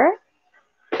flour.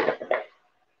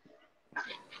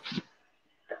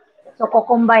 So,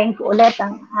 kukombine ko ulit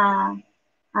ang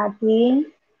ating,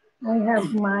 I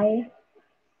have my,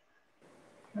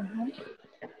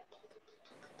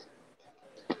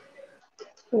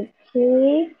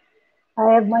 okay, I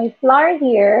have my flour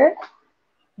here.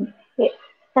 Okay.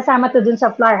 Kasama to dun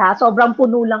sa flour ha. Sobrang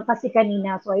puno lang kasi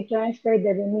kanina. So, I transferred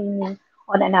the remaining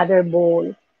on another bowl.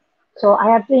 So,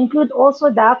 I have to include also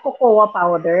the cocoa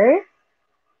powder.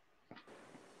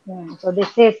 Yeah. So,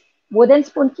 this is wooden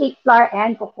spoon cake flour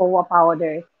and cocoa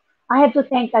powder. I have to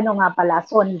thank ano nga pala,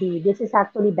 Sondi. This is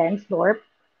actually Bensdorp.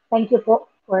 Thank you po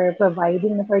for for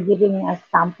giving us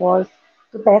samples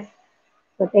to test.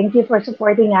 So, thank you for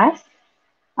supporting us.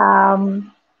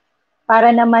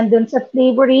 Para naman dun sa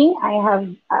flavoring, I have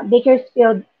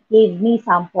Bakersfield gave me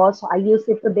samples, so I use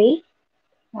it today.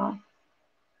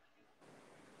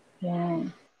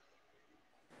 Yeah.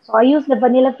 So I use the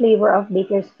vanilla flavor of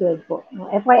Bakersfield po.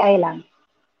 FYI lang.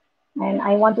 And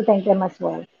I want to thank them as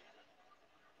well.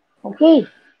 Okay.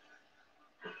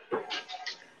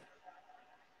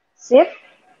 Sip.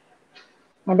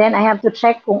 And then I have to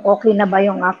check kung okay na ba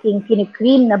yung aking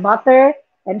kinikream na butter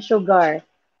and sugar.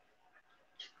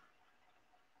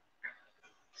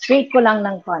 Straight ko lang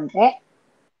ng konti.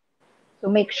 To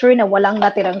make sure na walang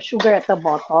natirang sugar at the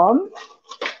bottom.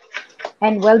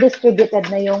 And well distributed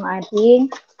na yung ating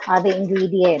other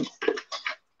ingredients.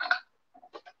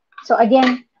 So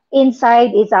again,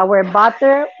 inside is our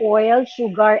butter, oil,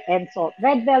 sugar, and salt.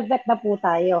 Red velvet na po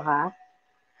tayo ha.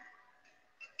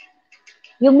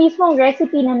 Yung mismong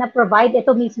recipe na na-provide,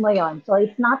 ito mismo yon. So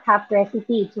it's not half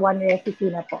recipe, it's one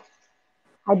recipe na po.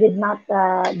 I did not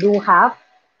do half.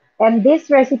 And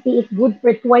this recipe is good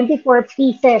for 24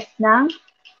 pieces ng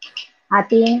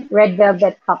ating red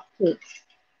velvet cupcakes.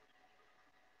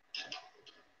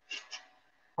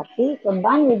 Okay, so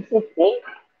done with sifting.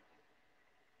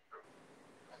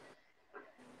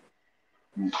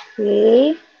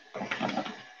 Okay.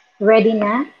 Ready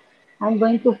na. I'm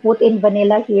going to put in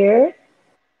vanilla here.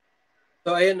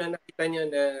 So, ayun na, nakita nyo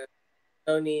na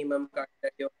ni Ma'am Carla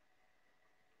yung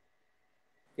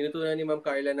tinutunan ni Ma'am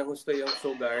Carla ng husto yung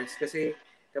sugars kasi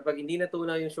kapag hindi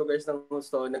natunaw yung sugars ng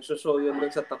husto, nagsushow yun dun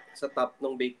sa top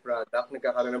ng baked product,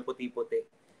 nagkakaroon ng puti-puti.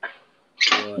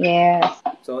 Yes.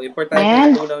 So, importante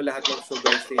na tunaw lahat ng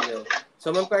sugars ninyo. So,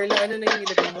 Ma'am Carla, ano na yung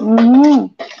ilagay mo?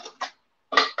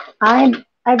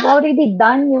 I've already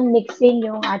done yung mixing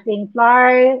yung ating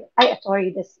flour,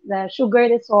 the sugar,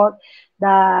 the salt,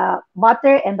 the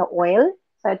butter, and the oil.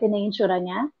 So, ito na yung sura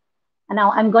niya. And now,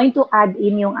 I'm going to add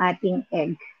in yung ating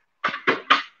egg.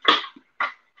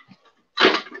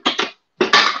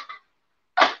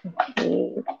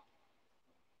 Okay.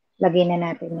 Lagay na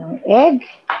natin yung egg.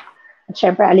 At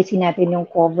syempre, alisin natin yung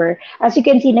cover. As you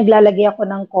can see, naglalagay ako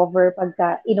ng cover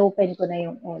pagka inopen ko na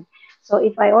yung egg. So,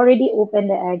 if I already open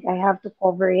the egg, I have to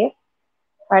cover it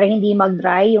para hindi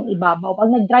mag-dry yung ibabaw. Pag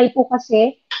nag-dry po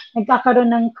kasi, nagkakaroon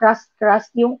ng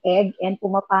crust-crust yung egg and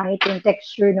pumapangit yung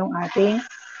texture ng ating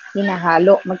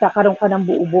hinahalo. Magkakaroon ka ng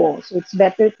buo-buo. So, it's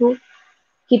better to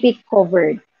keep it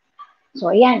covered. So,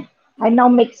 ayan. I'm now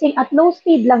mixing at low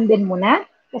speed lang din muna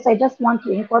because I just want to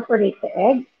incorporate the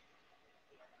egg.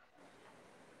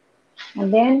 And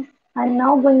then, I'm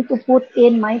now going to put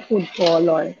in my food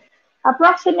color.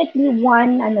 Approximately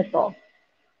 1/2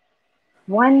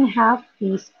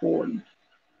 teaspoon.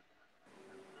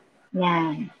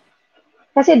 Yan.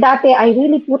 Kasi dati, I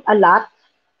really put a lot.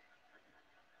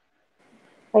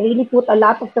 I really put a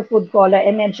lot of the food color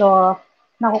and medyo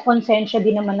nakukonsensya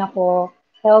din naman ako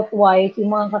health-wise,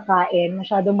 yung mga kakain,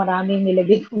 masyadong maraming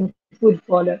nilagay kong food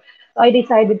color. So, I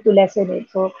decided to lessen it.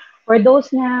 So, for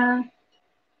those na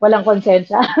walang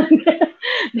konsensya,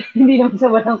 hindi naman sa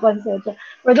walang konsensya.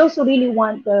 For those who really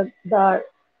want the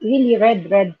really red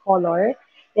color,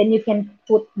 then you can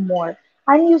put more.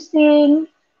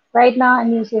 Right now,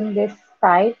 I'm using this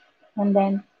type, and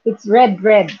then it's red,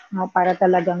 no, para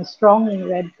talagang strong yung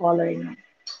red color niya.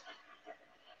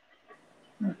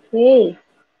 Okay.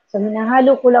 So,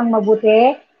 hinahalo ko lang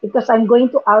mabuti because I'm going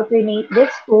to alternate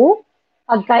this to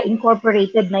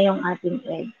pagka-incorporated na yung ating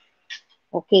egg.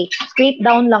 Okay, scrape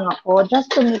down lang ako just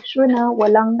to make sure na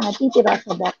walang natitira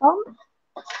sa bottom.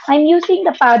 I'm using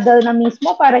the paddle na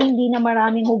mismo para hindi na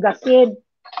maraming hugasin.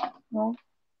 No?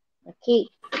 Okay,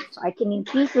 so I can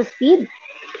increase the speed.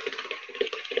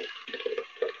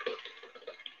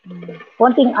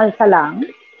 Konting alsa lang.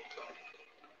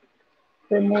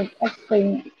 Remove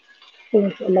extra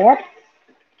things ulit.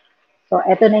 So,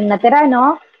 eto na yung natira,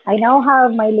 no? I now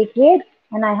have my liquid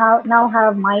and I now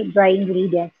have my dry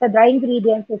ingredients. The dry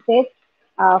ingredients is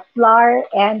flour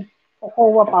and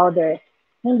cocoa powder.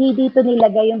 Hindi dito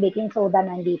nilagay yung baking soda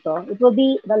nandito. It will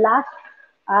be the last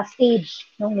stage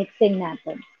ng mixing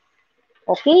natin.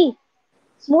 Okay.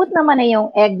 Smooth naman na yung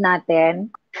egg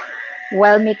natin.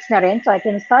 Well mixed na rin. So, I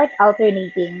can start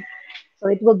alternating. So,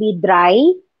 it will be dry,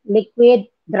 liquid,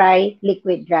 dry,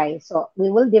 liquid, dry. So, we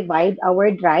will divide our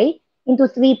dry into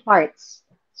 3 parts.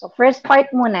 So, first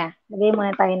part muna. Lagay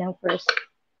muna tayo ng first.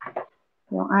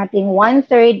 Yung ating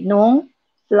 1/3 nung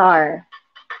flour.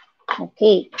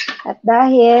 Okay. At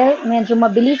dahil medyo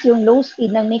mabilis yung low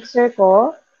speed ng mixer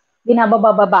ko,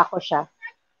 binababa ko siya.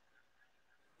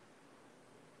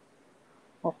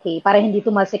 Okay. Para hindi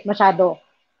tumalsik masyado.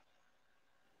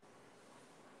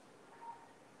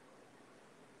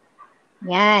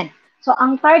 Yan. So,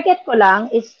 ang target ko lang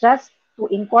is just to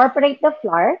incorporate the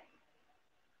flour,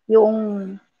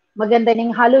 yung maganda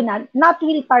ng halo na, not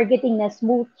really targeting na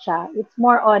smooth siya. It's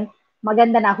more on,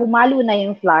 maganda na, humalo na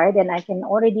yung flour, then I can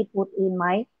already put in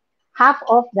my half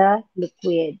of the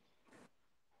liquid.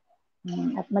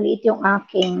 At maliit yung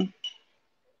aking,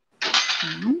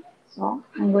 so,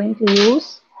 I'm going to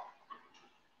use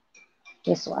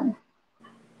this one.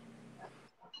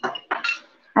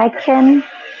 I can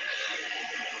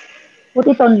put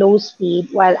it on low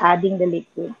speed while adding the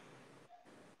liquid.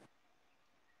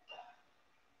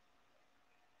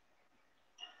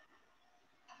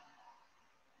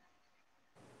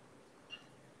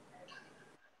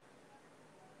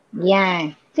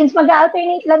 Yan. Since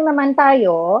mag-alternate lang naman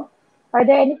tayo, are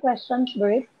there any questions,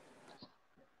 Bert?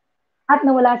 At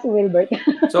nawala si Wilbert.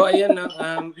 So, ayan na.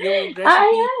 Yung recipe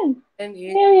ayan. and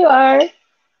it, There you are.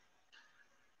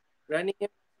 running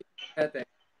yung natin.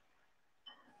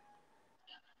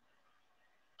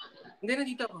 Hindi,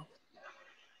 nandito ako.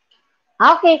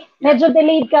 Okay. Medyo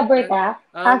delayed ka, Bert, ha?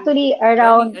 Actually,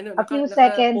 around a few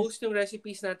seconds. Naka-post yung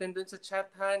recipes natin dun sa chat,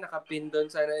 ha? Naka-pin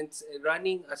dun sana. It's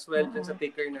running as well dun sa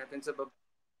picker natin sa baba.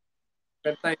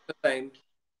 From time to time.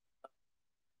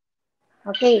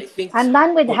 Okay. I'm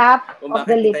done with half of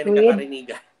the liquid. Kung bakit tayo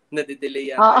nagkakarinigan.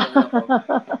 Nadidelay yata yung ako.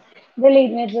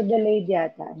 Delayed, medyo delayed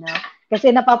yata. No?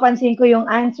 Kasi napapansin ko yung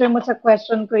answer mo sa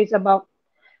question ko is about,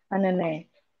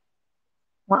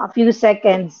 a few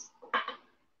seconds.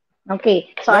 Okay.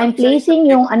 So, I'm placing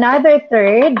yung another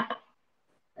third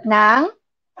ng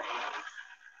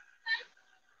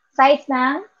size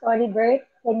ng, sorry Bert,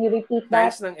 can you repeat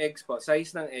that? Size ng eggs po.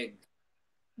 Size ng egg.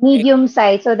 Medium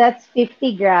size. So, that's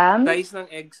 50 grams. Size ng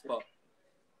eggs po.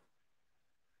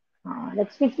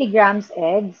 That's 50 grams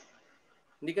eggs.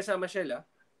 Hindi kasama shell,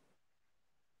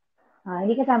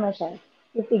 Hindi kasama shell.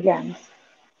 50 grams.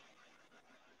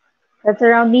 That's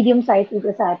around medium size dito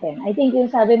sa atin. I think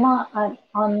yung sabi mo,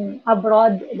 on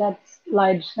abroad, that's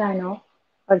large na, no?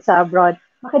 Pag sa abroad.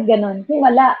 Bakit ganun?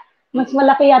 Wala. Mas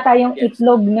malaki yata yung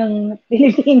itlog ng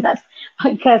Pilipinas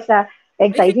pagka sa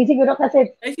egg size. Siguro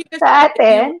kasi sa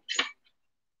atin,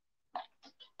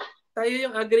 tayo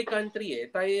yung agri-country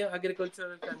Tayo yung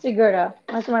agricultural country. Siguro.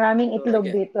 Mas maraming itlog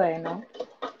dito no?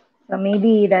 So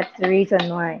maybe that's the reason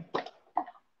why.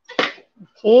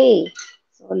 Okay.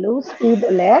 So low speed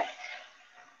ulit.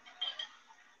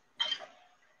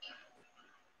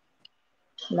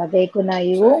 Lagay ko na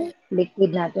yung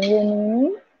liquid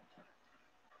natin.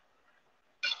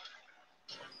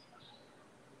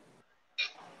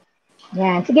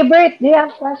 Yan. Sige Bert, do you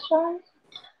have questions?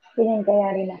 Piling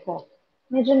kaya rin ako.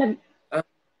 Medyo nag...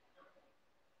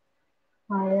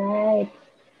 Alright.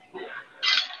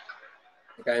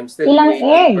 I'm still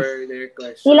waiting for their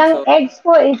questions. Ilang eggs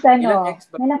po is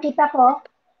may nakita ko.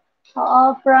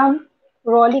 From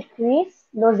Rolly Chris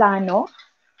Lozano.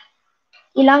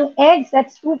 Ilang eggs?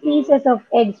 That's 2 pieces of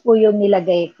eggs po yung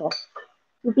nilagay ko.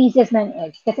 2 pieces ng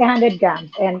eggs. Kasi 100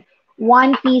 grams. And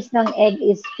 1 piece ng egg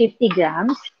is 50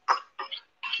 grams.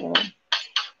 So,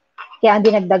 kaya ang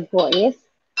dinagdag ko is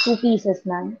 2 pieces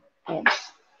ng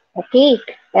eggs. Okay.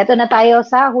 Eto na tayo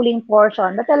sa huling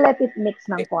portion. But I'll let it mix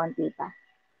ng konti pa.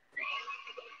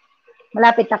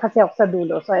 Malapit na kasi ako sa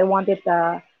dulo. So, I want it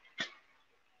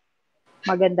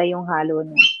maganda yung halo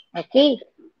niya. Okay.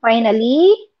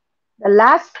 Finally, the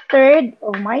last third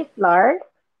of my flour.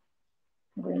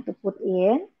 I'm going to put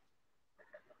in.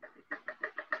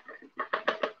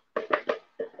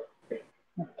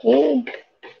 Okay.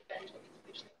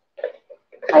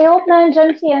 I hope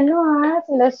nandyan si ano ha,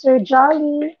 sila Sir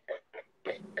Jolly.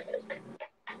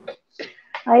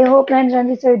 I hope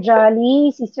nandyan si Sir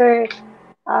Jolly, si Sir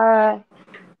uh,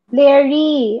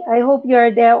 Larry. I hope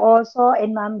you're there also,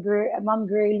 and Ma'am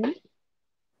Girly.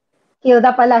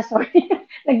 Hilda pala, sorry.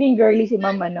 Naging girly si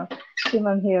Ma'am ano, si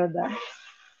Ma'am Hilda.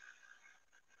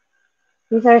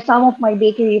 These are some of my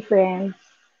bakery friends.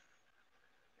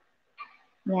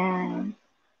 Yan.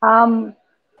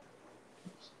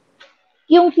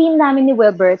 Yung team namin ni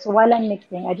Wilbert, so while I'm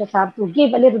mixing, I just have to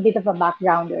give a little bit of a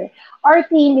backgrounder. Our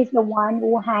team is the one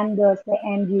who handles the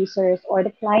end users or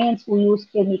the clients who use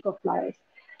Pilmico flours.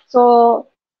 So,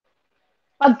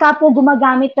 pagka po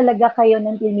gumagamit talaga kayo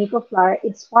ng Pilmico flour,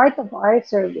 it's part of our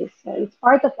service. So, it's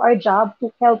part of our job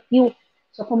to help you.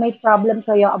 So, kung may problem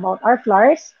kayo about our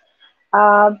flours,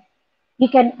 uh, you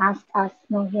can ask us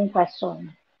yung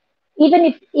question. Even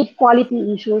if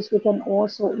quality issues,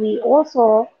 we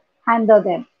also handle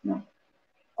them. No?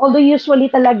 Although usually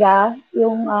talaga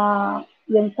yung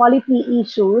quality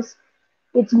issues,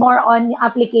 it's more on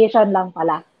application lang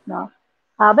pala, no?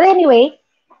 But anyway,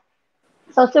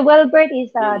 so si Wilbert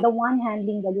is Mm. the one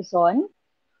handling the Luzon.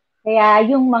 Kaya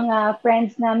yung mga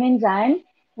friends namin dyan,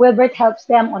 Wilbert helps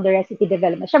them on the recipe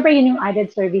development. Siyempre, yun yung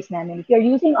added service namin. If you're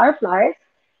using our flours,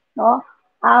 no,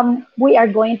 we are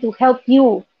going to help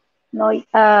you, no,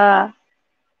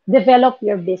 develop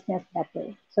your business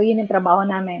better. So, yun yung trabaho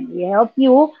namin. We help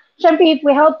you. Siyempre, if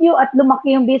we help you at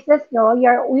lumaki yung business nyo,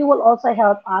 we will also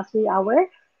help us with our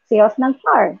sales ng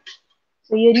car.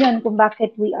 So, yun kung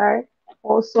bakit we are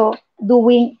also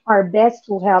doing our best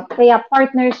to help. Kaya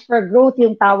partners for growth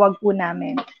yung tawag po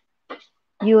namin.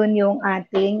 Yun yung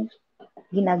ating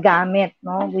ginagamit.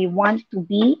 No? We want to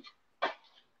be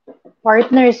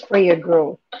partners for your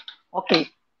growth. Okay.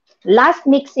 Last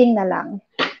mixing na lang.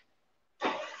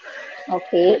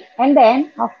 Okay. And then,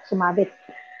 sumabit.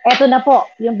 Eto na po,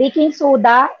 yung baking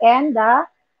soda and the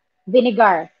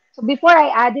vinegar. So before I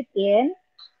add it in,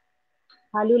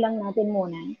 halo lang natin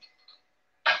muna.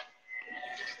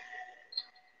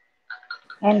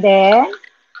 And then,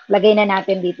 lagay na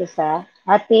natin dito sa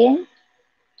ating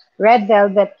red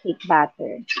velvet cake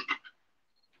batter.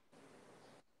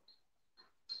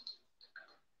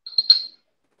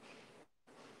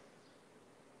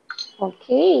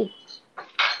 Okay.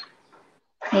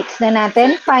 Mix na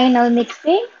natin. Final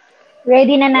mixing.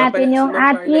 Ready na natin yung Si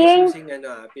Ma'am Carla is ating... using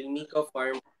Pilmico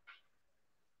Farm.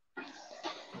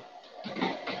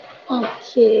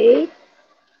 Okay.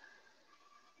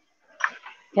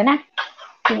 Yan na.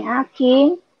 Yung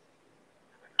aking...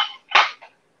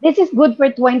 This is good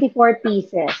for 24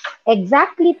 pieces.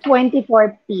 Exactly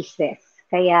 24 pieces.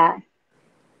 Kaya,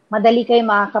 madali kayo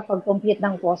makakapag-compute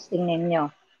ng costing ninyo.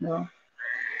 No?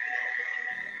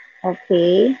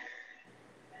 Okay.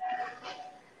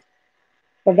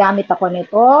 Gagamit ako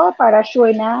nito para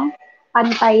sure na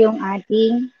pantay yung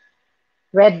ating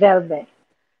red velvet.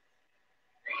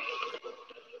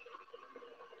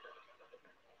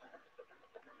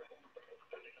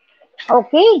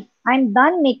 Okay, I'm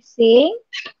done mixing.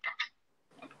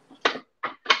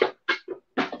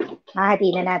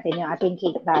 Hahati na natin yung ating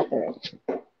cake batter.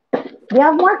 Do you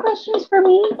have more questions for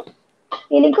me?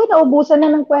 Feeling ko naubusan na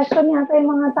ng question yata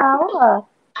yung mga tao.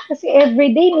 Kasi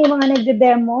everyday may mga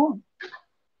nagde-demo.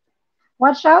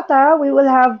 Watch out we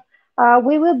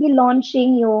will be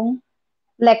launching yung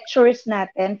lectures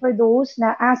natin for those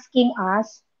na asking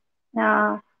us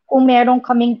na kung meron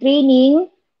kaming training,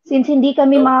 since hindi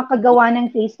kami makakagawa ng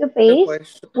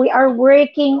face-to-face, we are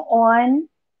working on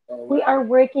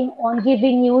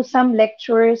giving you some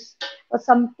lectures or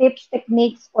some tips,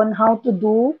 techniques on how to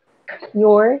do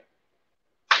your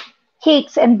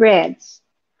cakes and breads.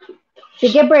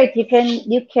 Sige, Bert, you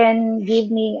can give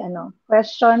me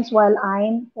questions while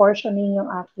I'm portioning yung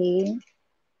aking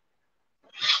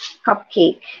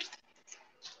cupcake.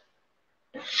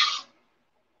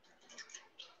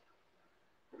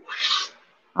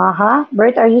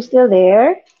 Bert, are you still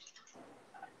there?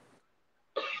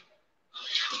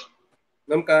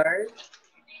 Ma'am Carl?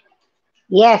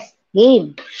 Yes,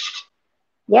 game.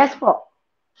 Yes po.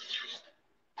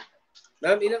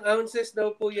 Ma'am, ilang ounces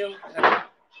daw po yung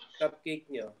cupcake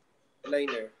nyo?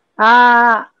 Liner.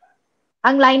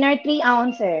 Ang liner, 3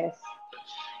 ounces.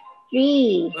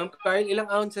 3. Ma'am Carl, ilang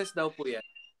ounces daw po yan?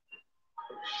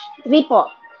 3 po.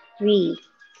 3.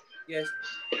 Yes.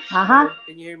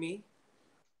 Can you hear me?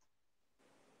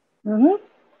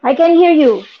 I can hear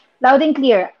you. Loud and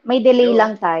clear. May delay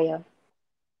lang tayo.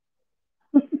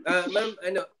 Ma'am,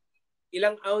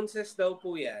 ilang ounces daw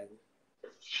po yan?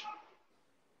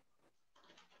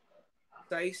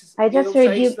 Size, I just yung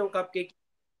heard size you. ng cupcake.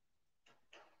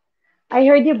 I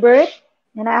heard you, Bert.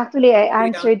 And actually, I 3 ounces.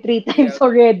 answered three 3 times ounces.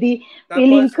 already.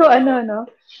 Feeling Tapos, ko, ano, no?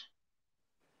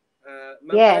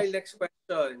 Ma'am Kyle, Yes. next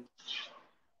question.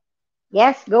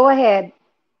 Yes, go ahead.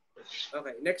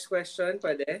 Okay, next question,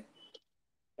 pwede?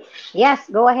 Yes,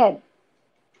 go ahead.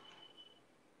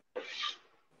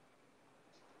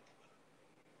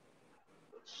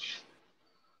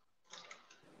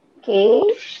 Okay.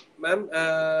 Ma'am,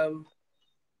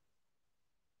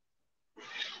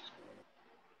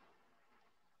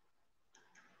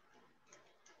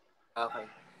 okay.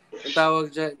 Ang tawag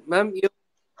dyan, ma'am, yung,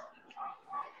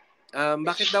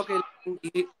 bakit daw kailangan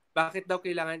bakit daw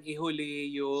kailangan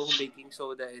ihuli yung baking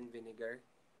soda and vinegar?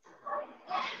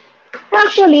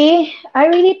 Actually, I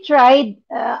really tried.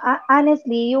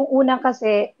 Honestly, yung una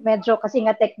kasi, medyo kasi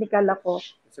nga technical ako.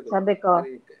 Sagot. Sabi ko,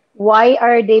 Narinig ko. why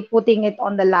are they putting it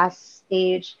on the last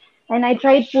stage? And I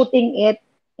tried putting it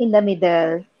in the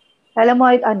middle. Alam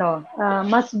mo, ano,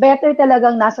 mas better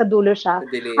talagang nasa dulo siya.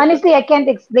 Delay ito. Honestly, I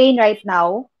can't explain right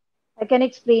now. I can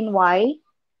explain why.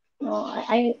 No,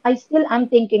 I still am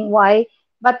thinking why.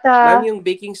 But Ma'am, yung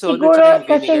baking soda tsaka siguro yung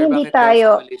kasi vinegar, hindi bakit daw sa tayo,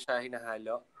 huli siya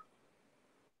hinahalo?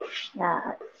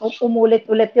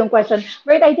 umulit-ulit yung question.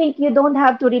 But I think you don't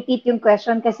have to repeat yung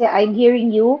question kasi I'm hearing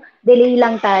you. Delay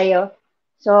lang tayo.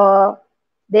 So,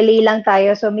 delay lang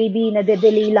tayo. So, maybe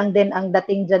nade-delay lang din ang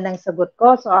dating dyan ng sagot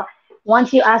ko. So,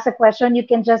 once you ask a question, you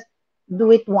can just do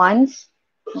it once.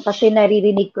 Kasi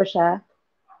naririnig ko siya.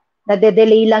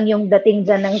 Nade-delay lang yung dating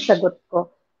dyan ng sagot ko.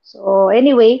 So,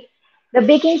 anyway, the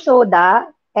baking soda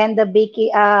and the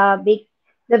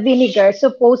vinegar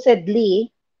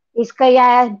supposedly is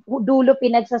kaya dulo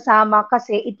pinagsasama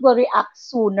kasi it will react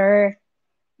sooner.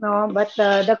 No? But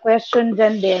the question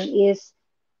dyan din is,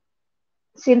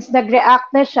 since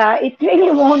nag-react na siya, it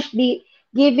really won't be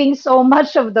giving so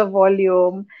much of the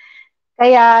volume.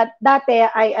 Kaya dati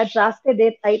I adjusted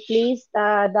it. I placed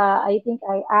I think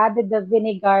I added the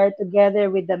vinegar together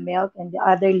with the milk and the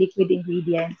other liquid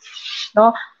ingredients.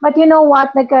 No? But you know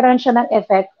what? Nagkaroon siya ng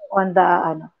effect on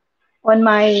the on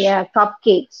my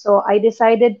cupcake. So I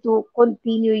decided to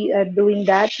continue doing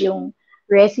that yung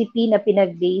recipe na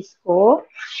pinag-base ko.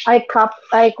 I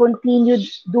continued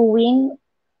doing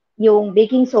yung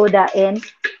baking soda and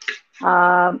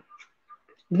uh,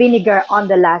 vinegar on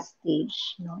the last stage.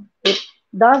 No? It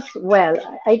does well.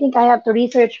 I think I have to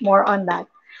research more on that.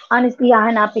 Honestly,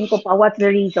 hahanapin ko pa what's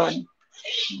the reason.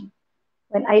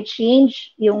 When I change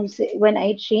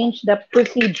the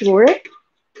procedure,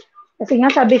 kasi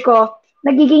nga sabi ko,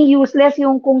 nagiging useless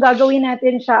yung kung gagawin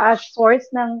natin siya as source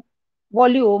ng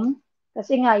volume.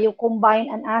 Kasi nga, yung combine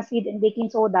an acid and baking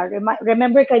soda.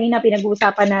 Remember kanina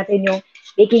pinag-uusapan natin yung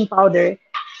baking powder.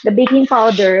 The baking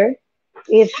powder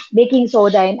is baking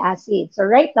soda and acid. So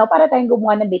right now, para tayong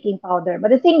gumawa ng baking powder.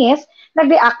 But the thing is,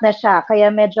 nag-react na siya.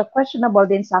 Kaya medyo questionable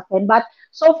din sa akin. But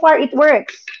so far, it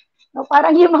works. No,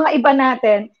 parang yung mga iba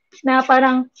natin na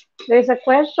parang there's a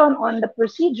question on the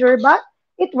procedure but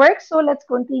it works, so let's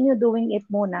continue doing it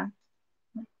muna.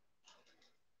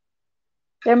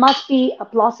 There must be a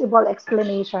plausible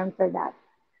explanation for that.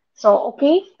 So,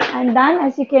 okay, I'm done.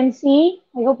 As you can see,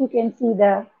 I hope you can see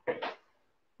the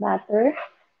batter.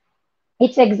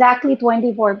 It's exactly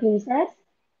 24 pieces.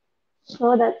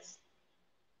 So that's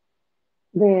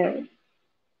there.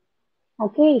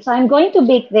 Okay, so I'm going to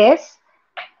bake this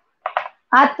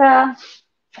at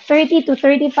 30 to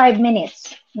 35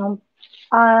 minutes. No?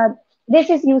 This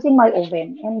is using my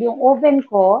oven. And yung oven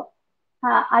ko,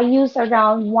 I used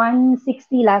around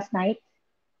 160 last night.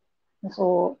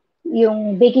 So,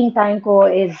 yung baking time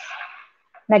ko is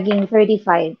naging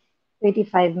 35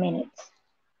 minutes.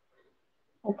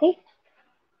 Okay?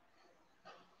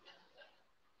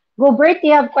 Gobert, do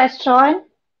you have question?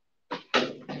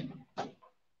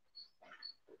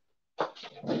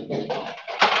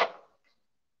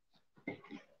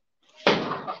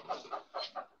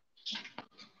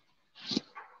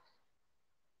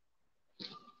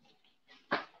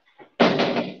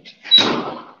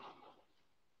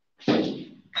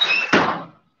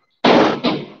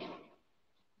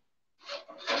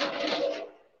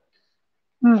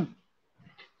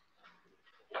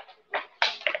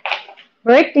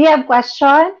 Bert, do you have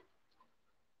question?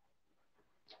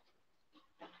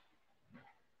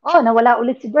 Oh, nawala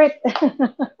ulit si Bert.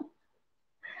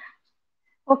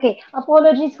 Okay,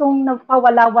 apologies kung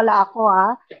nagpawala-wala ako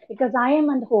because I am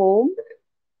at home.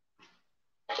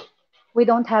 We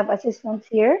don't have assistants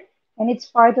here and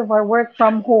it's part of our work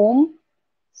from home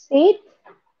state.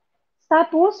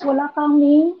 Status, wala kang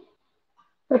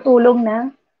tutulong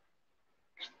na.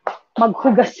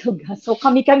 maghugas-hugas. So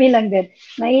kami-kami lang din.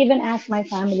 And I even asked my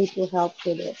family to help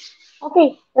with it.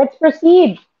 Okay, let's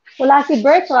proceed. Wala si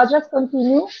Bert, so I'll just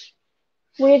continue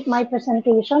with my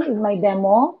presentation, with my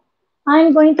demo.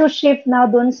 I'm going to shift now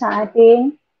dun sa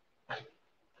ating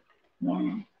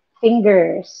yan,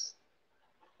 fingers.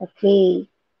 Okay.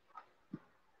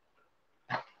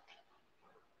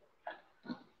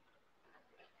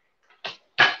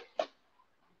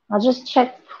 I'll just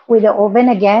check with the oven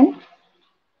again.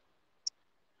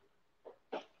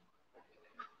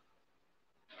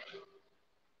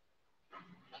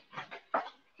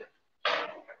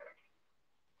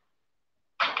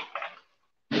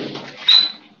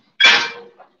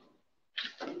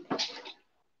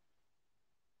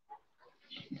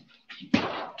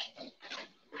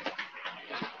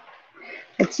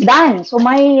 It's done. So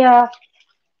medyo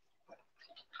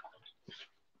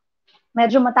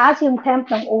mataas yung temp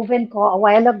ng oven ko a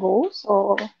while ago.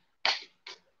 So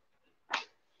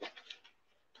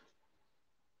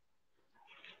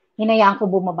hinayaan ko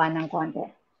bumaba ng konti.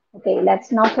 Okay,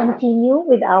 let's now continue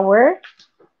with our,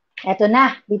 eto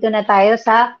na, dito na tayo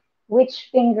sa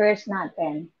which fingers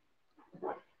natin.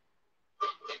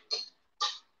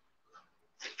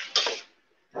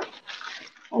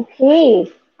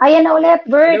 Okay. Ayan na ulit,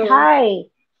 Bert. Hello. Hi.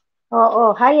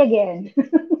 Oo, hi again.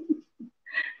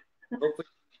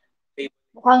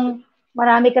 Mukhang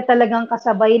marami ka talagang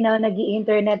kasabay na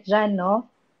nag-i-internet dyan, no?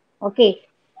 Okay.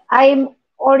 I'm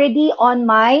already on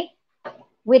my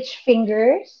which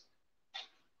fingers.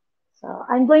 So,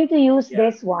 I'm going to use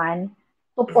this one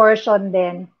to portion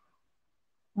then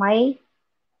my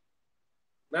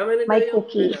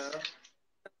cookies.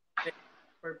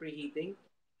 For preheating?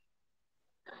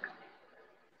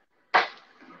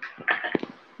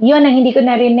 Yun ang hindi ko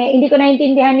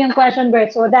naintindihan yung question,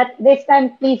 Bert. So that this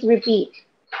time, please repeat.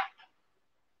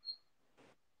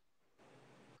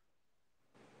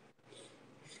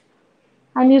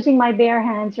 I'm using my bare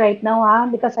hands right now,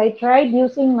 because I tried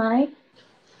using I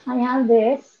have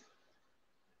this.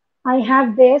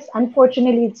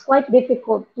 Unfortunately, it's quite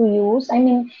difficult to use. I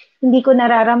mean, hindi ko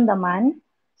nararamdaman.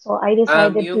 So I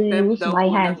decided to use my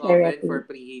hands directly. For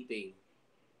preheating.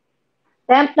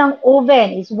 Temp ng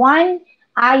oven is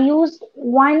I used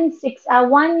 160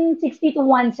 to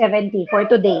 170 for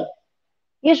today.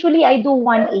 Usually I do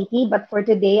 180, but for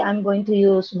today I'm going to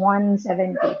use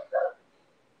 170.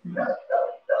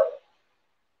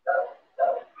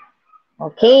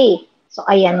 Okay. So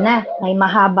ayan na, may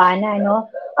mahaba na, no?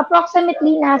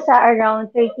 Approximately nasa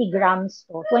around 30 grams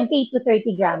to, 20 to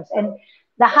 30 grams. And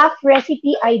the half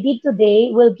recipe I did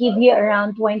today will give you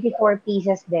around 24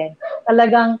 pieces din.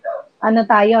 Talagang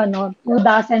tayo, no? 2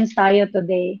 dozens tayo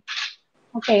today.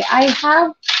 Okay, I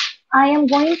am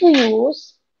going to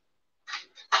use,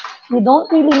 you don't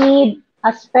really need a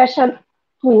special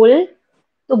tool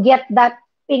to get that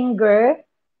finger.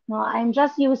 No, I'm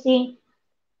just using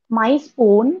my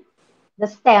spoon, the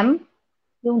stem,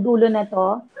 yung dulo na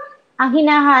to. Ang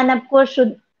hinahanap ko,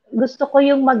 gusto ko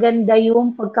yung maganda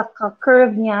yung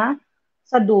pagkaka-curve niya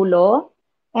sa dulo.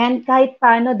 And kahit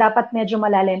paano, dapat medyo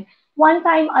malalim. One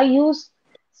time, I used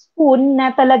spoon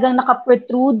na talagang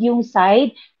naka-protrude yung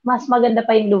side, mas maganda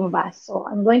pa yung lumabas. So,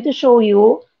 I'm going to show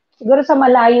you. Siguro sa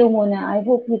malayo muna. I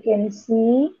hope you can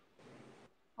see.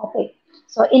 Okay.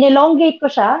 So, in-elongate ko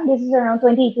siya. This is around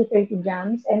 20 to 30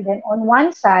 grams. And then, on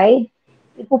one side,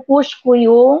 ipupush ko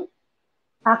yung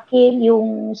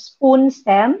yung spoon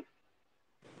stem.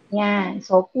 Yan.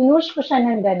 So, pinush ko siya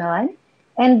ng ganon.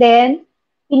 And then,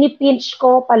 pinipinch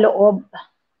ko paloob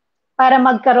para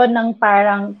magkaroon ng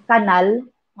parang kanal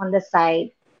on the side.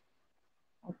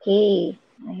 Okay.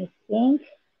 I think.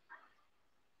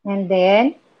 And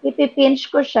then, ipipinch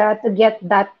ko siya to get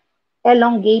that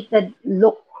elongated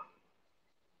look.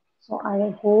 So,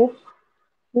 I hope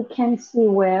you can see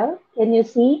well. Can you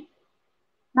see?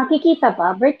 Nakikita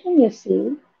ba? Bert, can you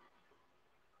see?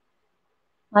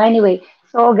 Anyway,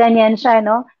 so ganyan siya,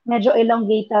 no? Medyo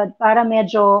elongated para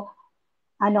medyo,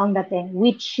 ang dating,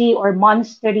 witchy or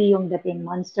monstery yung dating.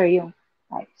 Monster yung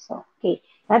type. So, okay.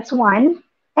 That's one.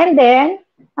 And then,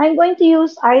 I'm going to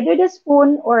use either the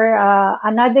spoon or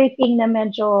another thing na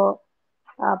medyo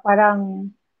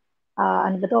parang,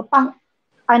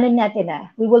 natin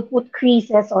we will put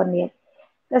creases on it.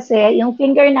 Kasi yung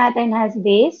finger natin has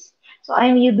this. So,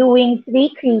 I'm doing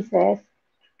 3 creases.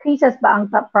 Creases ba ang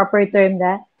proper term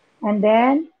na? And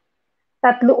then,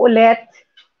 3 ulit,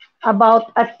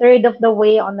 about a third of the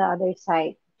way on the other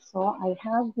side. So, I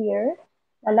have here,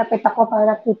 lalapit ako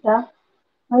para kita.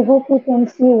 I hope you can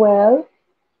see well.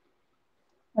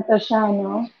 Ito siya,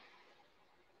 no?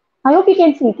 I hope you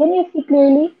can see. Can you see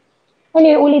clearly?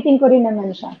 Anyway, ulitin ko rin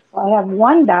naman siya. So, I have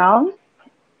one down.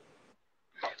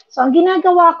 So, ang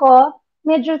ginagawa ko,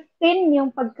 medyo thin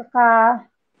yung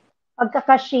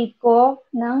pagkaka-shape ko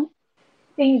ng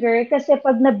finger kasi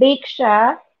pag na-bake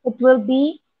siya, it will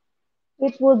be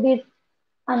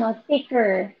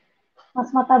thicker.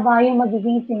 Mas mataba yung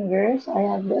magiging fingers. I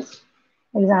have this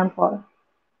example.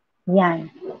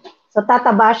 Yan. So,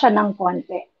 tataba siya ng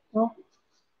konti. So,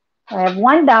 I have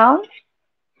one down.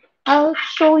 I'll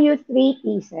show you 3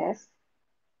 pieces.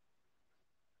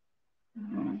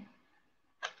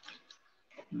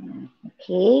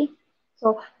 Okay.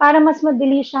 So, para mas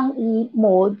madali siyang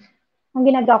i-mold, ang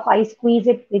ginagawa ko, I squeeze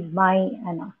it with my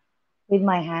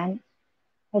hand.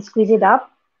 I squeeze it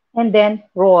up and then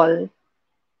roll.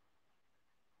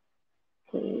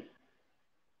 Okay.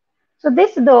 So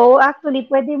this dough, actually,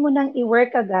 pwede mo nang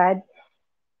i-work agad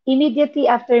immediately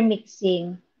after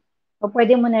mixing. O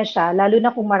pwede mo na siya, lalo na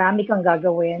kung marami kang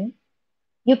gagawin.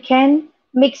 You can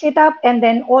mix it up and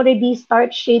then already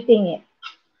start shaping it.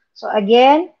 So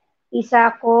again, isa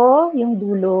ko yung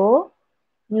dulo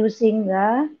using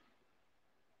the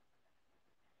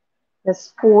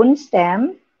spoon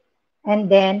stem and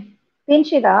then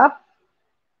pinch it up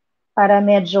para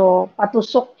medyo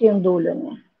patusok yung dulo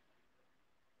niya.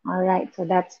 Alright, so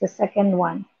that's the second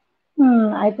one.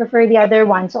 I prefer the other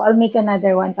one, so I'll make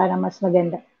another one para mas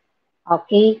maganda.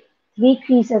 Okay, 3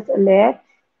 pieces ulit.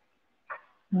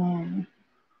 Yan.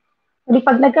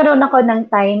 Pag nagkaroon ako ng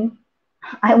time,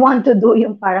 I want to do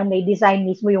yung parang may design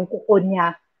mismo yung kuko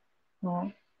niya. No?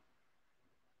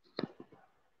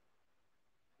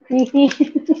 Pretty.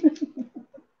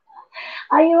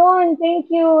 Ayun, thank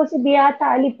you, si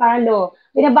Beata Alipalo.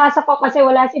 Binabasa ko kasi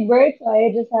wala si Bert, so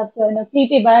I just have to,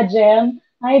 creepy ba, Jem?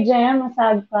 Hi, Jem,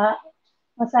 masag ka.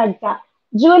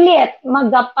 Juliet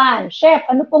Magapan, Chef,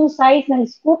 ano pong size ng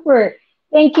scooper?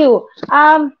 Thank you.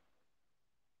 Ano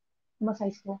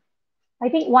size ko?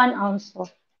 I think 1 ounce to.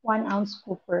 1 ounce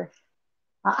scooper.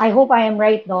 I hope I am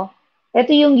right, no?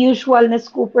 Ito yung usual na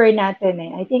scooper natin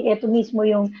eh. I think ito mismo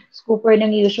yung scooper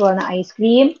ng usual na ice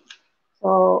cream.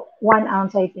 So, 1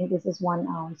 ounce, I think this is 1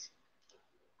 ounce.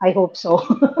 I hope so.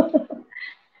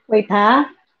 Wait, ha?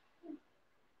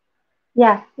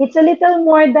 Yeah, it's a little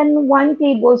more than 1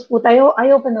 tablespoon.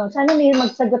 Ayaw pa, no? Sana may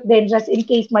magsagot din just in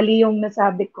case mali yung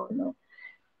nasabi ko, no?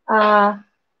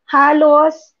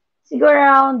 Halos, siguro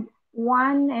around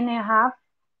 1.5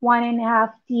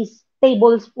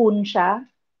 tablespoon siya.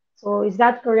 So, is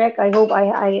that correct? I hope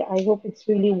it's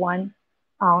really 1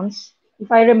 ounce. If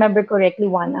I remember correctly,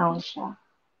 1 ounce siya.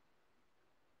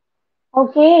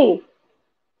 Okay.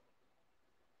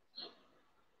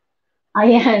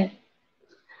 Ayan.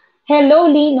 Hello,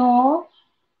 Lino.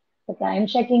 Okay, I'm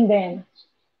checking din.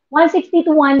 160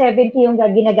 to 170 yung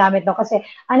ginagamit no kasi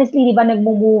honestly, di ba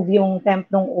nagmo-move yung temp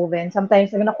ng oven.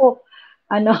 Sometimes ako,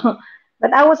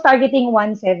 but I was targeting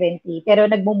 170 pero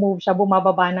nagmo-move siya,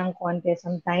 bumababa ng konti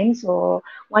sometimes. So,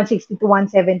 160 to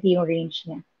 170 yung range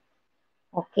niya.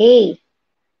 Okay.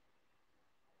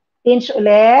 Pinch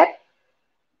ulit.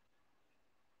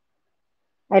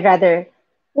 I'd rather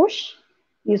push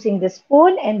using the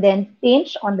spoon and then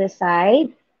pinch on the side.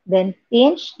 Then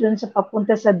pinch dun sa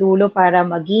papunta sa dulo para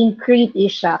maging creepy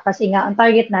siya. Kasi nga, ang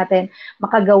target natin,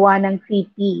 makagawa ng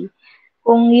creepy.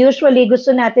 Kung usually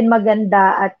gusto natin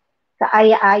maganda at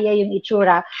kaaya-aya yung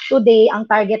itsura, today, ang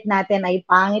target natin ay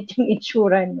pangit yung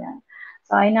itsura niya.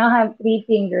 So, I now have 3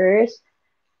 fingers.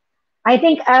 I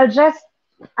think I'll just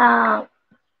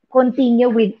continue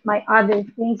with my other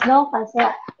things, no? Kasi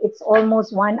it's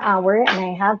almost 1 hour and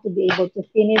I have to be able to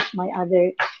finish my other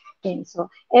things.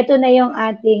 So, ito na yung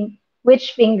ating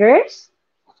witch fingers.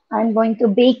 I'm going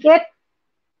to bake it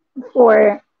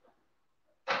for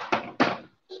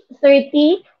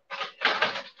 30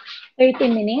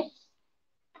 minutes.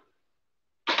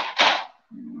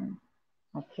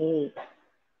 Okay.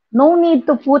 No need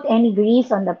to put any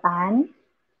grease on the pan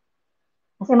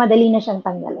kasi madali na siyang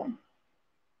tanggalin.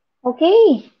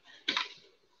 Okay.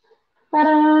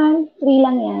 Parang 3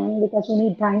 lang yan because we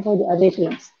need time for the other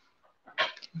things.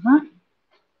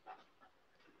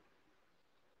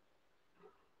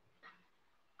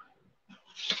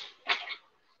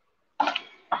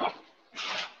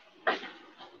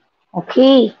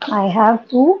 Okay, I have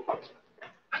to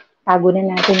tago na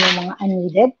natin yung mga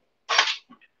unneeded.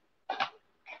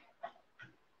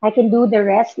 I can do the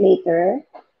rest later.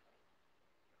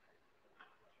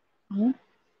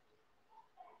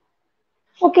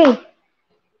 Okay.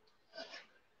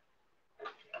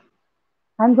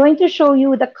 I'm going to show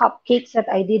you the cupcakes that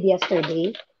I did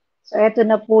yesterday. So, ito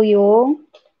na po yung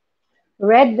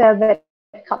red velvet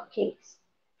cupcakes.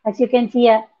 As you can see,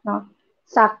 no,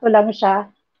 sakto lang siya.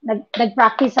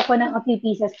 nag-practice ako ng a few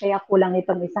pieces kaya kulang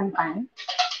itong isang pan.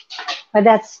 But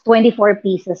that's 24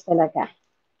 pieces talaga.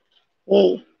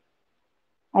 Okay.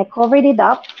 I covered it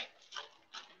up.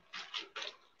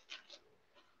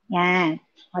 Yan.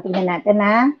 O, tignan natin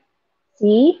na.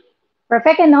 See?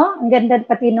 Perfect, ano? Ang ganda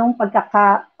pati nung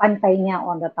pagkakapantay niya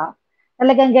on the top.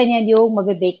 Talagang ganyan yung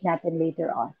mag-bake natin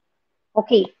later on.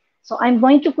 Okay. So, I'm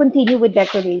going to continue with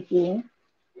decorating.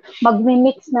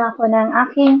 Mag-mix na ako ng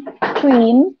aking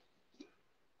cream.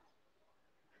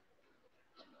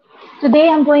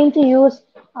 Today, I'm going to use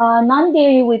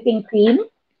non-dairy whipping cream.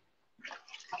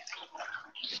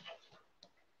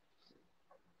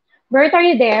 Bert, are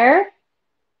you there?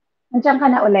 Nandiyan ka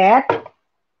na ulit?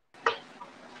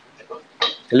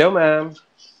 Hello, ma'am.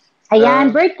 Ayan,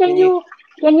 Bert, can you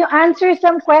answer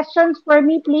some questions for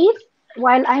me, please?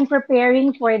 While I'm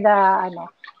preparing for the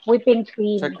whipping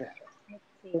cream.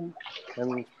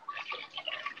 I'm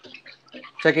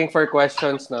checking for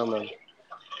questions now, ma'am.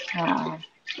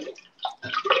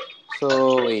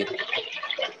 So, wait.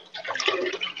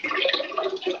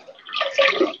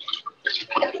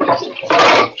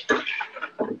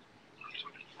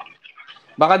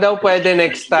 Baka daw pwede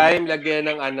next time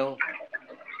lagyan ng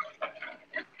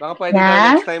Baka pwede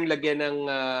daw next time lagyan ng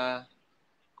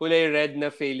kulay red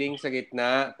na filling sa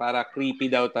gitna para creepy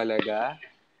daw talaga.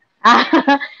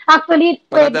 Actually,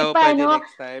 Baka pwede daw pa, pwede no?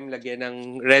 next time lagyan ng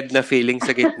red na filling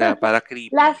sa gitna para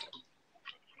creepy.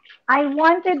 I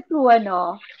wanted to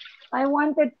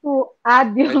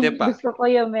add yung gusto ko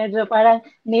yung medyo parang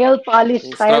nail polish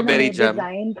yung style na may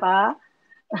design pa.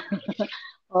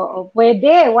 Oo,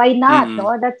 pwede. Why not,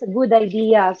 no? That's a good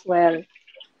idea as well.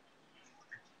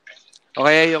 O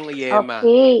kaya yung yema.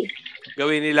 Okay.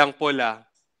 Gawin nilang pula.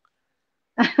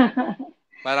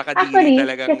 Para kadiri actually,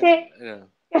 talagang...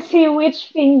 Kasi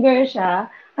witch finger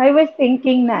siya, I was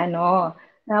thinking na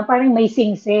na parang may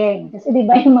sing-sing. Kasi di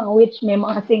ba yung mga witch may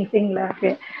mga sing-sing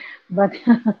laki. But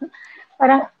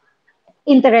parang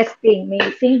interesting. May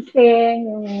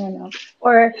sing-sing,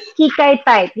 or kikay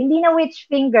type. Hindi na witch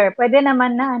finger. Pwede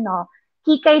naman na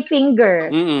kikay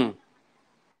finger.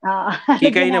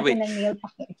 Kikay na witch.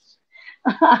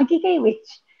 Kikay witch.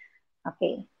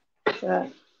 Okay. So,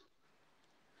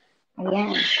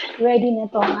 ayan. Ready na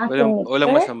to ang ating mixer.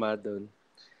 Walang masama doon.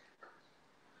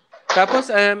 Tapos,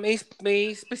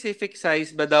 may specific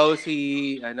size ba daw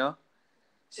si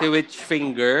witch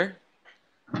finger?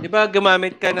 Di ba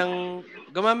gumamit ka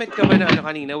ba na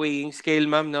kanina, weighing scale,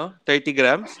 ma'am, no? 30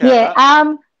 grams? Yeah,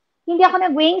 hindi ako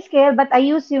nag-weighing scale, but I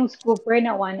use yung scooper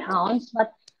na 1 ounce,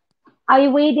 but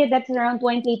I weighed it at around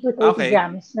 20 to 30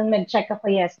 grams nung nag-check ako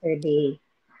yesterday.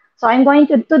 So,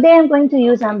 today I'm going to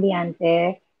use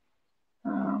Ambiente.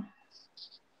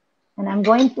 And I'm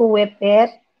going to whip it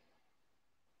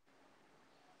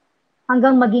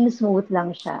hanggang maging smooth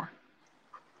lang siya.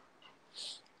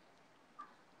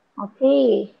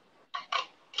 Okay.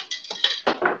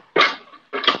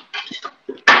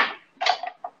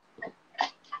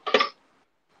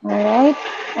 Alright.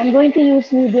 I'm going to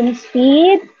use medium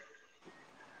speed.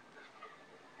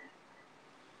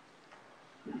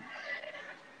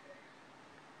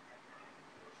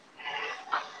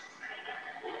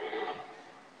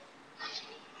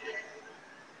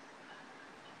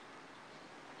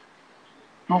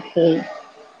 Okay.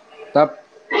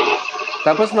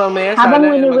 Tapos mamaya Habang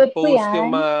sana mag-post yan, yung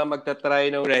mga magta-try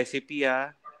ng recipe,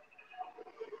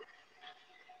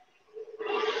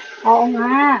 Oo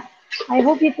nga. I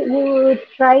hope you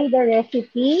try the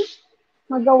recipe.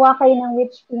 Magawa kayo ng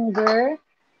witch finger.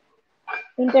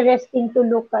 Interesting to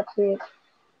look at it.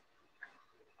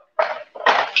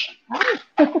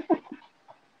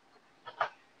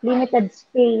 Limited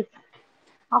space.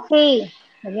 Okay.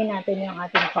 Lagyan natin yung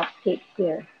ating cupcake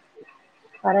here.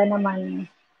 Para naman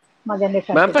maganda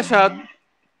siya. Ma'am,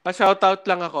 pa-shoutout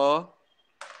lang ako.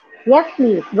 Yes,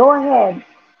 please. Go ahead.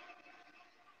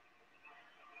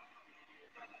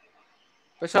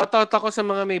 Pa-shoutout ako sa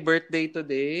mga may birthday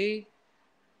today.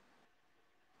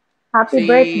 Happy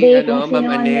birthday kung Ma'am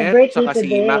sino Annette, birthday tsaka today.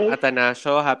 si Mac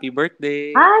Atanasio. Happy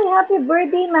birthday. Ay, happy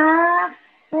birthday, Mac.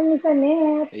 Miss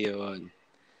Annette. Ayun.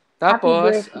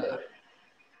 Tapos,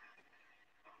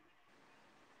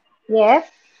 yes?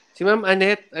 Si Ma'am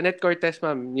Annette Cortez,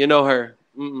 ma'am. You know her.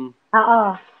 Oo.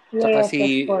 Yes,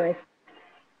 of course.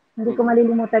 Hindi ko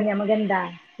malilimutan niya.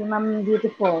 Maganda. Si Ma'am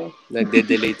Beautiful.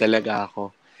 Nagde-delay talaga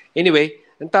ako. Anyway,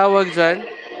 ang tawag dyan,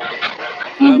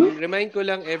 remind ko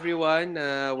lang everyone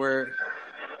na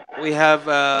we have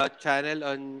a channel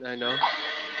on,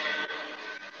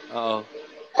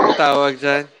 ang tawag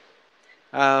dyan,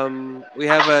 we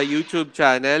have a YouTube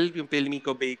channel, yung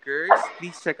Pilmico Bakers.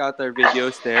 Please check out our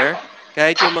videos there.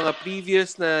 Kahit yung mga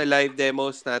previous na live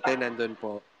demos natin, nandun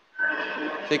po.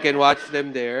 So you can watch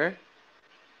them there.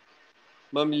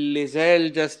 Ma'am Lizelle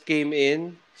just came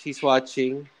in. She's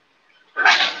watching.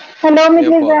 Hello, Miss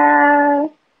Ayan po.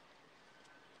 Lizelle.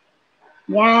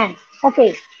 Yan.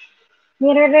 Okay.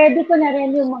 Nire-ready ko na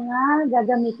rin yung mga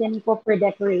gagamitin ko for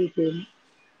decorating.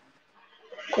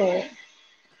 So,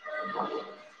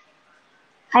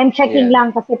 I'm checking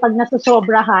Ayan. lang kasi pag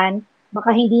nasusobrahan,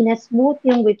 baka hindi na smooth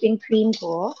yung whipping cream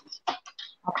ko.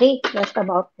 Okay, just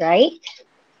about right.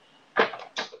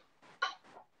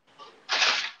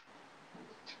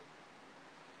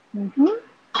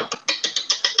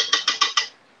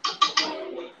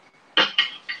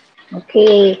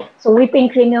 Okay, so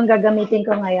whipping cream yung gagamitin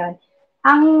ko ngayon.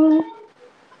 Ang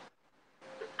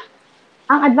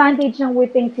advantage ng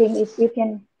whipping cream is you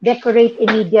can decorate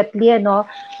immediately, ano?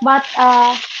 But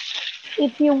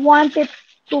if you want it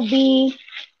to be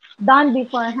done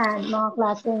beforehand, mga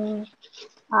klaseng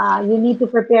you need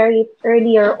to prepare it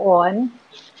earlier on,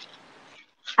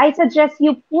 I suggest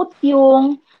you put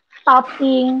yung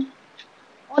topping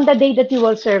on the day that you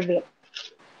will serve it.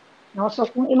 No? So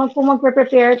kung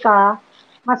magpe-prepare ka,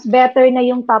 mas better na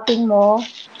yung topping mo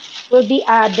will be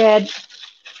added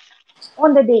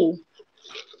on the day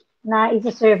na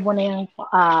isa-serve mo na yung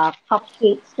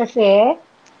cupcakes. Kasi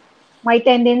may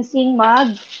tendency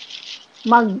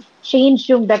mag-change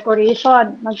yung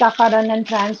decoration. Magkakaroon ng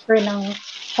transfer ng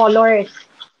colors.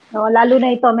 No? Lalo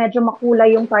na ito, medyo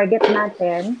makulay yung target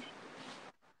natin.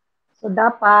 So,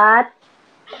 dapat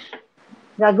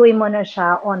gagawin mo na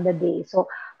siya on the day. So,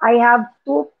 I have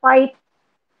two quite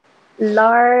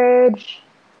large.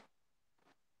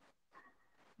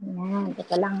 Yan,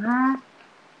 teka lang ha.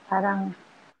 Parang,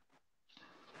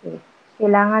 okay.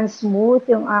 Kailangan smooth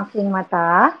yung aking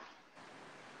mata.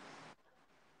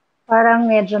 Parang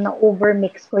medyo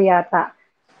na-overmix ko yata.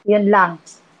 Yun lang.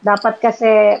 Dapat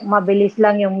kasi mabilis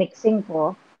lang yung mixing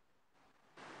ko.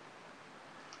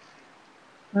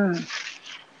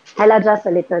 I'll adjust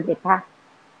a little bit, ha?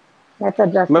 Let's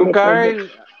adjust a Ma'am little Carl,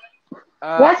 bit.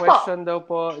 Yes po. question daw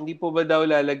po, hindi po ba daw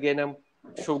lalagyan ng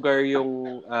sugar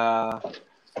yung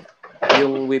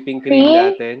whipping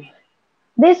cream natin?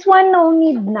 This one no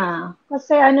need na.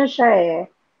 Kasi ano siya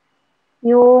eh.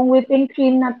 Yung whipping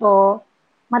cream na to,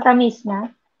 matamis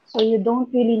na. So you don't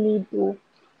really need to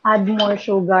add more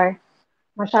sugar.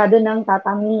 Masyado nang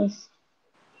tatamis.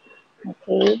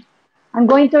 Okay? I'm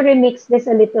going to remix this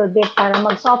a little bit para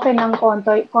mag-soften ng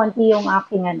konti yung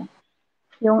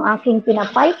aking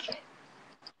pinapipe.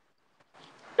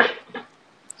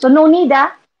 So no need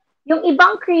Yung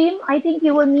ibang cream, I think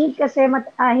you will need kasi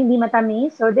hindi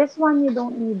matamis. So this one you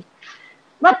don't need.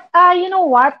 But you know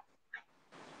what?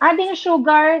 Adding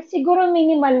sugar, siguro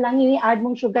minimal lang yung i-add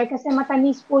mong sugar kasi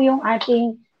matamis po yung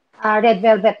ating red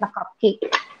velvet na cupcake.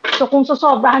 So kung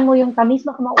sosobrahan mo yung tamis,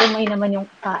 baka maumay naman yung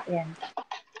kakain.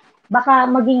 Baka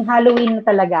maging Halloween na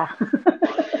talaga.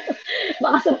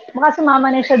 baka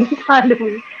sumama na siya ng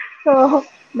Halloween. So,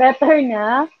 better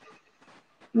na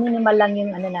minimal lang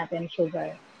yung natin,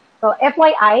 sugar. So,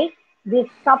 FYI,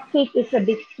 this cupcake is a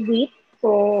bit sweet.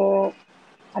 So,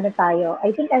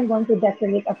 I think I'm going to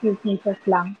decorate a few pieces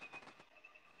lang.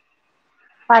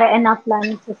 Para enough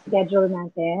lang sa schedule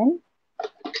natin.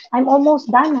 I'm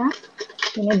almost done, ha?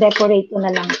 Decorate ko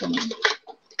na lang ito.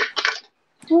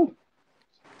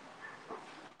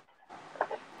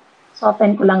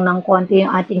 Soften ko lang ng konti yung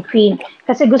ating cream.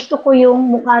 Kasi gusto ko yung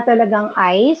mukha talagang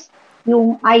ice,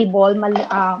 yung eyeball,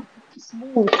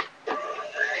 smooth.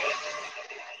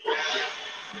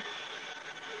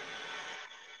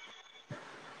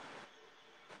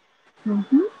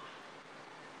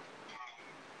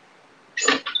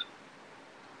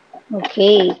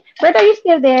 Okay. But are you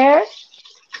still there?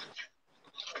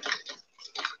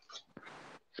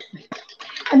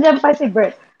 Andiyan pa si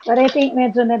Bert. But I think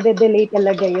medyo na-delay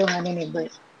talaga yung ni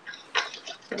Bert.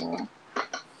 So,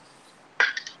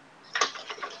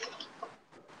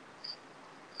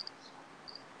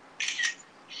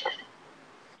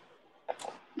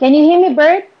 can you hear me,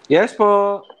 Bert? Yes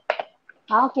po.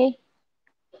 Okay.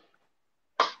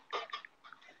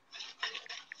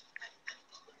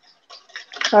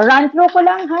 So, run through ko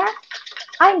lang, ha?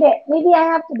 Hindi. Maybe I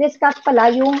have to discuss pala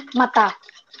yung mata.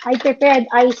 I prepared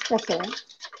eyes kasi.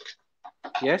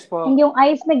 Yes po. And yung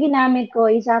eyes na ginamit ko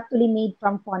is actually made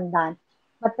from fondant.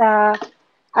 But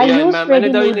I use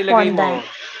ready-made fondant.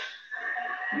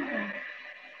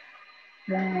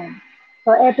 Yan.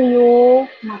 So, eto yung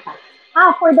mata.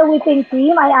 For the whipping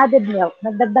cream, I added milk.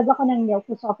 Nagdagdag ako ng milk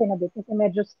to soften a bit kasi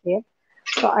medyo stiff.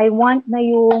 So, I want na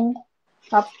yung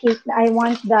cupcake, I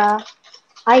want the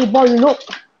eyeball look.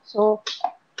 So,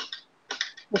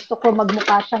 Gusto ko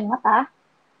magmukha siyang mata.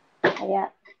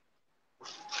 Kaya,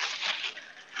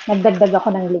 nagdagdag ako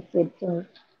ng liquid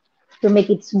to make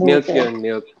it Milk smoother. yun,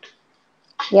 milk.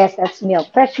 Yes, that's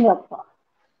milk. Fresh milk po.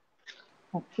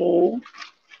 Okay.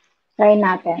 Try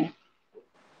natin.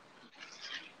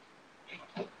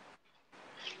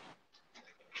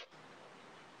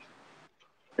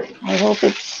 I hope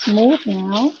it's smooth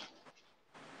now.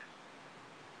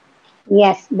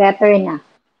 Yes, better na.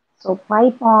 So,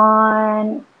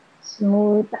 Python,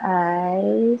 smooth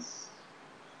ice.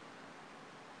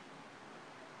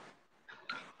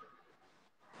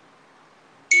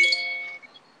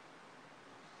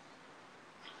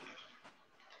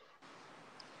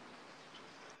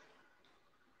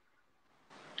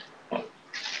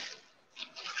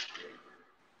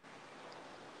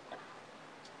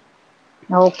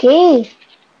 Okay.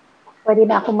 Pwede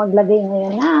na ako maglagay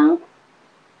ngayon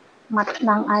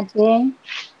ng ating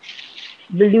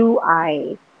blue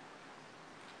eye.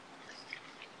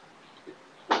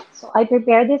 So, I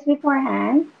prepared this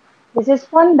beforehand. This is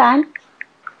fondant.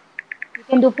 You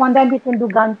can do fondant, you can do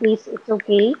gum paste, it's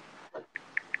okay.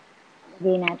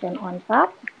 Lagay natin on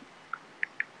top.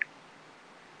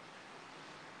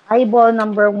 Eyeball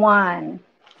number 1,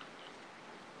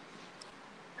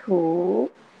 2,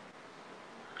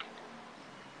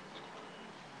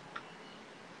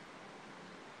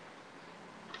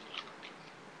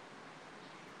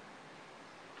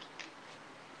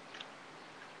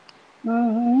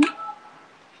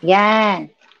 Yan.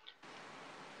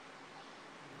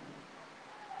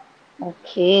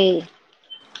 Okay.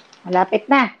 Malapit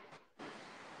na.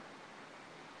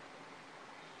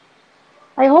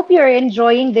 I hope you're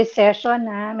enjoying this session,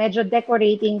 ha? Medyo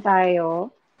decorating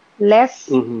tayo. Less,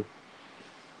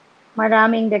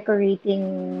 maraming decorating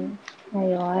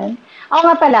ngayon. Oo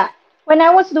nga pala, when I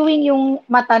was doing yung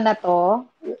mata na to,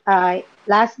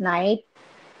 last night,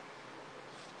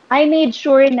 I made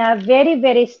sure na very,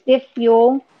 very stiff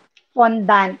yung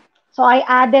fondant. So, I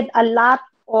added a lot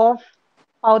of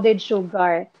powdered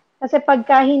sugar. Kasi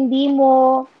pagka hindi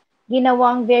mo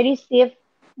ginawang very stiff,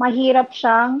 mahirap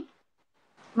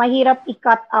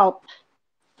i-cut out.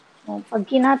 Pag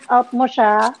kinut out mo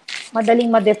siya, madaling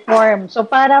ma-deform. So,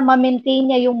 para ma-maintain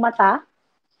niya yung mata,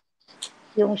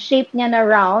 yung shape niya na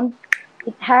round,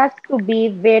 it has to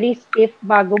be very stiff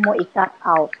bago mo i-cut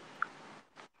out.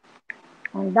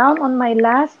 And down on my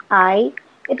last eye,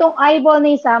 itong eyeball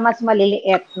na isa, mas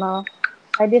maliliit, no?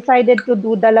 I decided to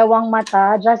do dalawang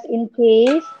mata just in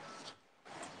case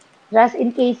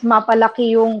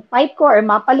mapalaki yung pipe ko or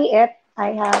mapaliit,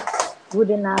 I have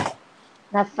good enough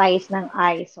na size ng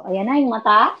eye. So, ayan na yung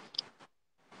mata.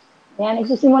 Ayan,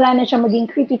 nagsisimula na siya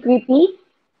maging creepy-creepy.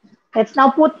 Let's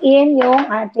now put in yung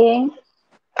ating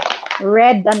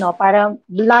red, parang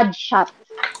bloodshot.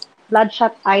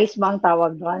 Bloodshot eyes ba ang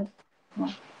tawag doon?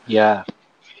 Yeah.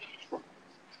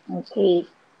 Okay.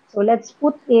 So, let's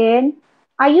put in,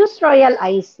 I use royal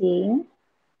icing.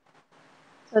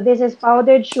 So, this is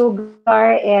powdered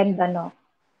sugar and,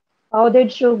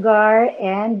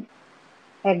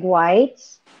 egg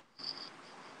whites.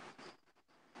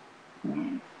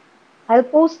 I'll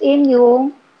post in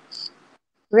yung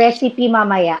recipe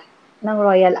mamaya ng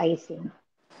royal icing.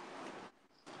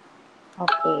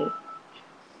 Okay.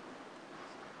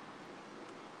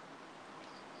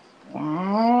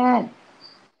 Yan.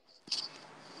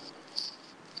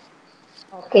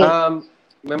 Okay.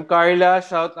 Ma'am Carla,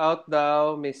 shout out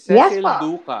daw, Miss Cecil Yes,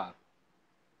 Duca.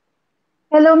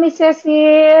 Hello, Miss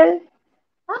Cecil.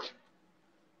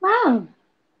 Ma'am.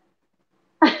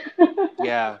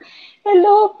 Yeah.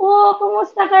 Hello po,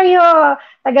 kumusta kayo?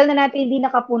 Tagal na natin hindi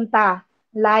nakapunta.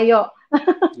 Layo.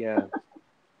 Yeah.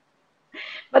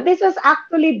 But this was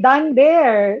actually done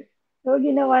there. So,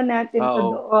 ginawa natin to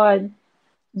doon.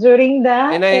 During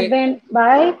the event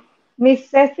by Miss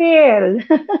Cecil.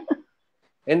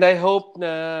 And I hope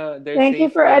na they're Thank safe you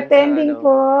for attending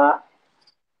po.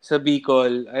 Sa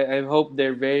Bicol. I hope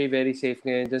they're very, very safe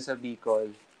ngayon dyan sa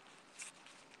Bicol.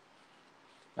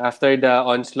 After the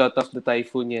onslaught of the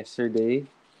typhoon yesterday.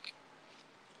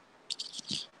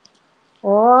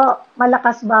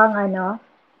 Malakas ba ang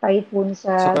typhoon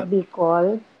sa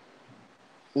Bicol?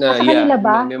 Sa kanila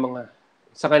ba? May mga,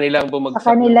 sa kanila ang bumagsak.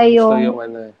 Sa kanila yung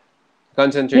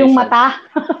concentration. Yung mata?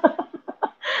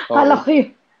 Kala ko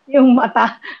yung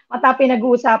mata. Mata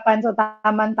pinag-uusapan. So,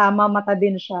 tama-tama mata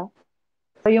din siya.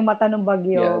 So, yung mata ng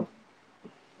bagyo. Yeah.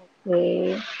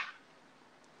 Okay.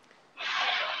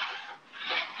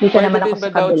 Dito pwede naman din ako ba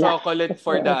sa daw kabila. chocolate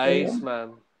for the eyes,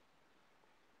 ma'am?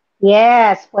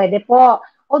 Yes, pwede po.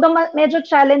 Although medyo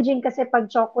challenging kasi pag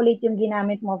chocolate yung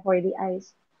ginamit mo for the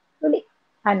eyes.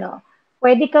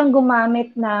 pwede kang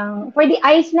gumamit ng, for the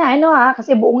ice na, ano ha,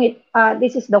 kasi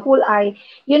this is the whole eye.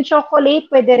 Yung chocolate,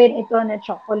 pwede rin ito na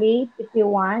chocolate if you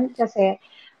want, kasi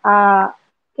uh,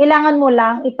 kailangan mo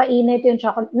lang ipainit yung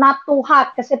chocolate, not too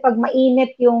hot, kasi pag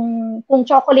mainit kung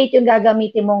chocolate yung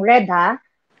gagamitin mong red ha,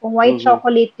 kung white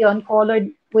chocolate yon colored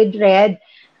with red,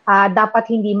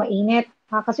 dapat hindi mainit.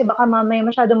 Kasi baka mamaya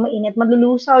masyadong mainit,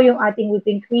 malulusaw yung ating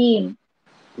whipping cream.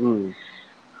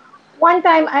 One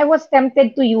time, I was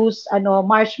tempted to use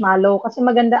marshmallow kasi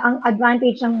maganda ang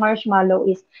advantage ng marshmallow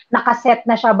is nakaset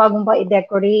na siya bago pa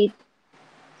i-decorate.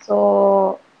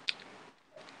 So,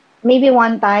 maybe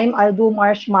one time, I'll do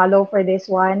marshmallow for this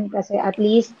one kasi at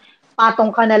least patong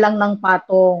ka na lang ng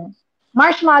patong.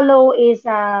 Marshmallow is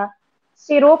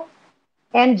syrup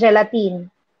and gelatin.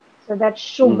 So, that's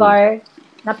sugar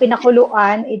na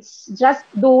pinakuluan. It's just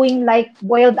doing like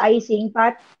boiled icing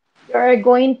but you're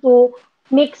going to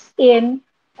mix in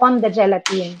on the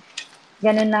gelatin.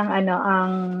 Ganun lang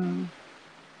ang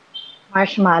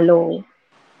marshmallow.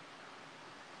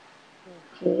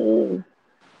 Okay.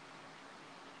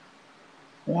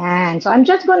 Yan. So I'm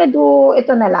just gonna do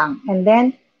ito na lang. And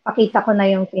then, pakita ko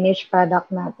na yung finished product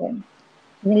natin.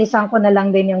 Nilisan ko na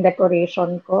lang din yung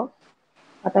decoration ko.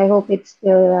 But I hope it's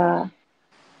still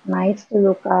nice to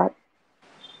look at.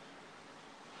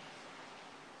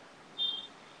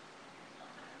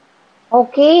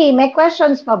 Okay, may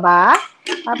questions pa ba?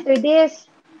 After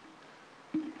this,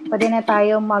 pwede na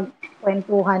tayo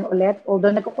magkwentuhan ulit.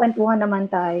 Although nagkukwentuhan naman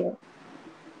tayo.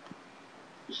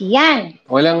 Yan.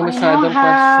 Walang masyadong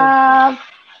question.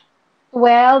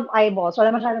 12 eyeballs.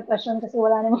 Wala masyadong question kasi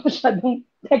wala naman masyadong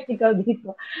technical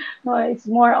dito. No, it's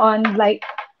more on like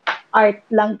art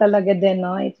lang talaga din,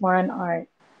 no? It's more on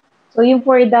art. So yung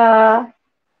for the,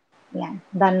 yan,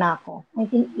 done na ako.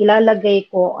 I think ilalagay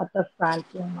ko at the front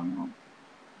yung mga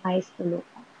nice to look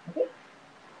at. Okay.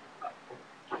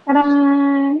 Ta-da!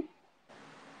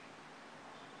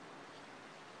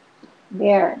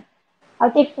 There.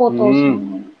 I'll take photos.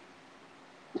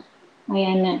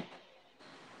 Ayan na.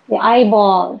 The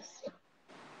eyeballs.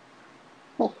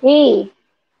 Okay.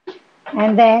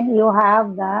 And then you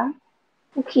have the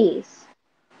cookies.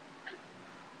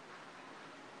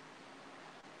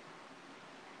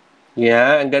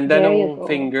 Yeah, ang ganda ng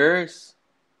fingers.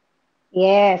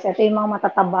 Yes, ito yung mga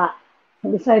matataba.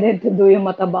 I decided to do yung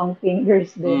matabang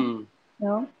fingers din.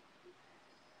 No?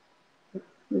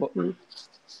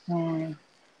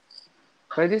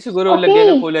 Pwede siguro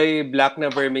lagyan ng kulay black na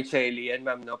vermicelli yan,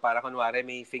 ma'am, no? Para kunwari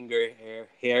may finger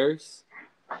hairs.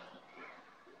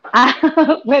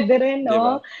 Pwede rin,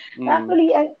 no? Diba?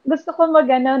 Actually, gusto ko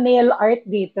nail art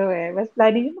dito eh. Mas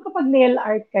planning yung makapag-nail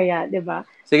art kaya, di ba?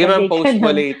 Sige ma'am, post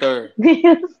mo later.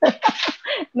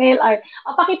 Nail art.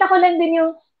 Pakita ko lang din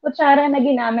yung kutsara na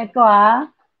ginamit ko,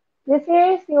 ha? This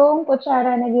is yung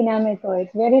kutsara na ginamit ko.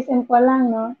 It's very simple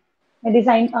lang, no?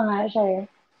 Na-design pa nga siya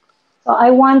eh. So,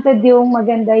 I wanted yung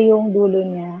maganda yung dulo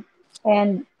niya.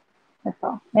 And,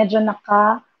 ito, medyo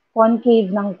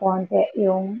naka-concave ng konti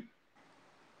yung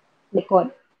likod.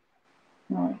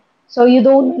 No? So, you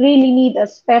don't really need a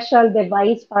special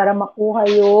device para makuha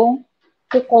yung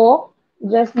kuko.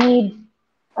 You just need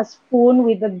a spoon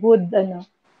with a good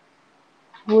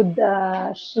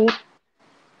shape,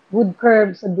 good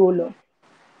curve sa dulo.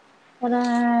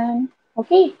 Taran!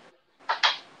 Okay.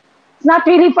 It's not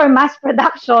really for mass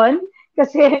production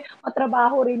kasi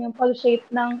matrabaho rin yung pag-shape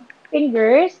ng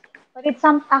fingers, but it's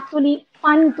actually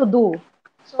fun to do.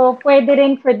 So, pwede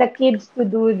rin for the kids to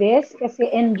do this kasi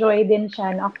enjoy din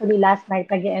siya. Actually, last night,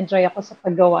 nag-enjoy ako sa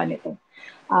paggawa nito.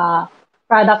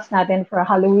 Products natin for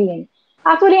Halloween.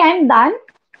 Actually, I'm done.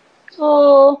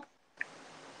 So,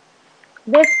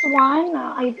 this one,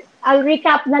 I'll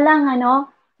recap na lang,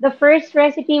 The first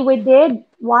recipe we did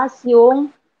was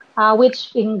yung witch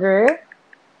finger.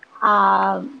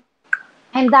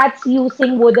 And that's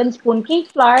using wooden spoon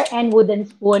cake flour and wooden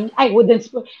spoon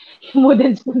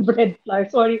bread flour.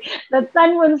 Sorry, the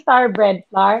Sun Star bread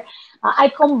flour. I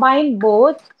combined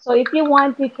both. So if you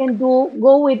want, you can go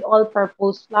with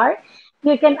all-purpose flour.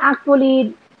 You can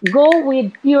actually go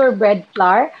with pure bread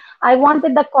flour. I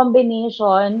wanted the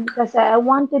combination because I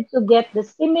wanted to get the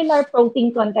similar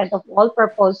protein content of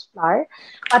all-purpose flour.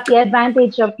 But the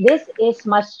advantage of this is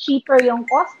much cheaper yung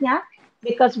cost niya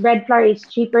because bread flour is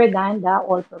cheaper than the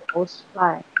all-purpose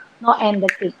flour, no, and the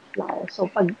cake flour. So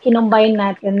pag kinumbine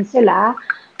natin sila,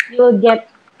 you'll get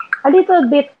a little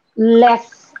bit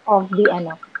less of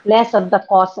the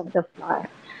cost of the flour.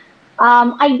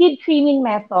 I did creaming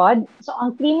method. So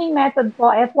ang creaming method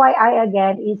po, FYI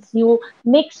again, is you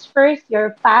mix first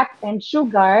your fat and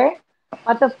sugar.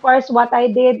 But of course, what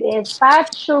I did is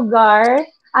fat, sugar,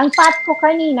 Ang fat ko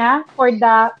kanina for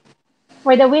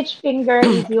the witch finger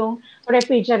is yung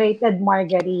refrigerated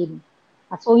margarine.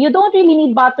 So you don't really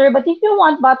need butter, but if you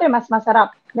want butter, mas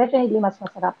masarap. Definitely mas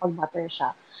masarap pag butter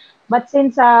siya. But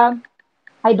since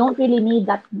I don't really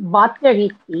need that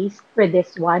buttery taste for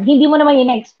this one, hindi mo naman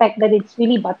ina-expect that it's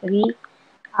really buttery.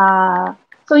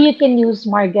 So you can use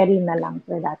margarine na lang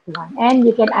for that one. And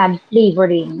you can add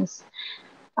flavorings.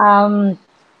 Um,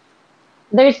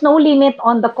 there's no limit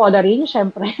on the coloring,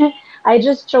 syempre. I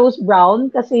just chose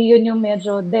brown kasi yun yung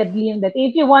medyo deadly yung that.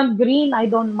 If you want green,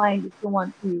 I don't mind if you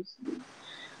want to use green.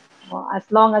 Well, as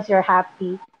long as you're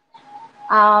happy.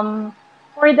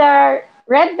 For the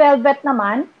red velvet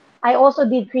naman, I also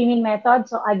did creaming method.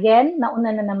 So again,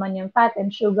 nauna na naman yung fat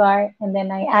and sugar, and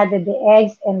then I added the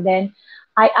eggs, and then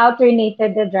I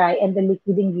alternated the dry and the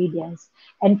liquid ingredients.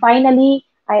 And finally,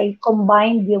 I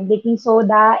combined yung baking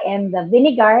soda and the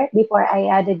vinegar before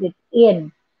I added it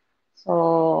in.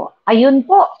 So, ayun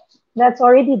po. That's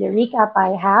already the recap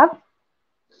I have.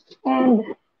 And,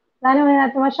 wala naman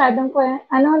natin masyadong,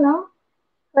 no?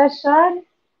 Question?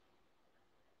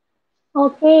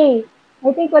 Okay. I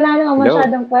think wala naman Hello.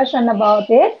 masyadong question about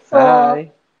it. So,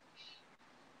 Hi.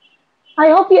 I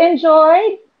hope you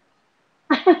enjoyed.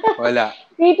 Wala.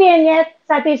 Creepy and yet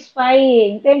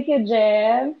satisfying. Thank you,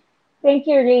 Jem. Thank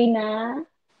you, Reina.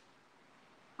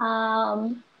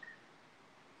 Um,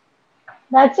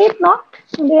 that's it, no?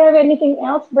 Do you have anything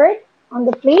else, Bert, on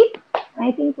the plate?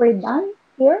 I think we're done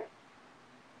here.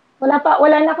 Wala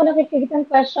na ako nakikita ng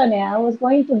question eh. I was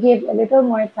going to give a little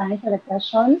more time for the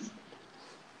questions.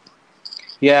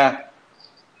 Yeah.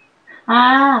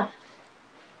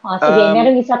 Sige,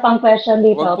 meron isa pang question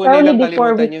dito. Wag po Probably nilang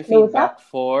before we kalimutan yung close up. feedback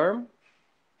form.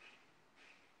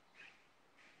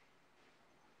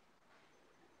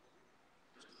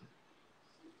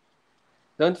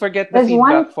 Don't forget the There's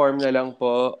feedback one, form na lang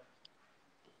po.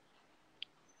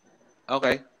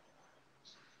 Okay.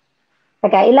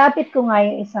 teka, ilapit ko nga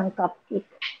yung isang cupcake.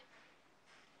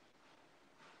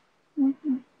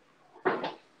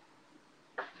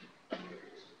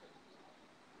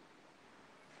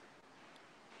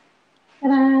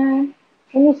 Ta-da!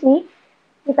 Can you see?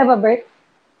 Kita ba, Bert?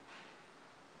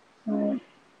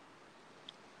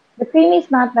 The cream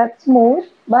is not that smooth,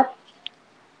 but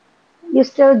you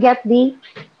still get the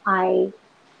eye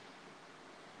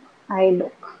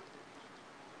look.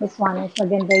 This one is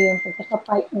maganda yung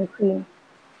pagkakapait ng cream.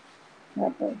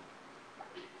 Okay.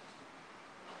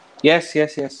 Yes,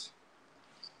 yes, yes.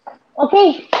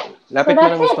 Okay. Lapit So mo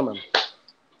that's ng gusto, it. ma'am.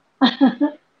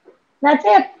 That's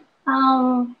it.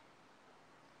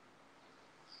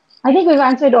 I think we've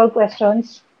answered all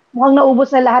questions. Mukhang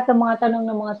naubos na lahat ng mga tanong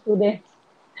ng mga students.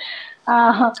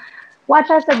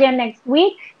 Watch us again next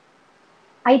week.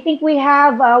 I think we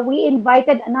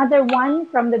invited another one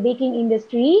from the baking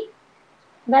industry.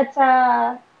 That's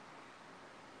for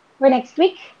next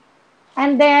week.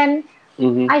 And then,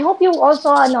 I hope you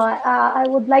also, I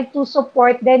would like to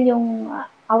support then yung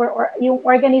yung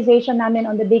organization namin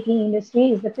on the baking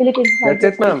industry is the Philippine That's Society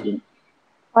of it, ma'am. Baking.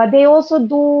 They also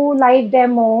do live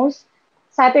demos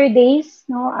Saturdays,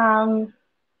 no,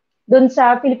 dun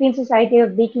sa Philippine Society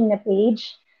of Baking na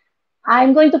page.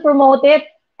 I'm going to promote it,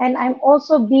 and I'm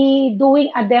also be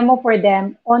doing a demo for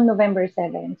them on November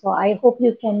 7. So I hope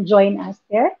you can join us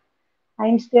there.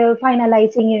 I'm still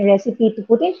finalizing yung recipe to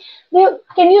put in.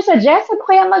 Can you suggest ano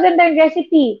kaya magandang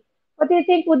recipe? What do you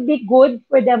think would be good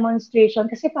for demonstration?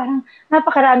 Kasi parang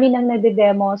napakarami nang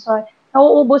nade-demo. So,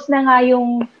 nauubos na nga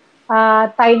yung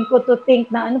time ko to think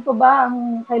na ano pa ba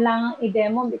ang kailangang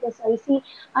i-demo because I see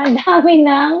ang dami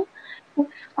nang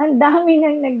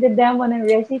nagde-demo ng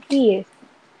recipes.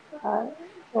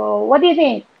 So, what do you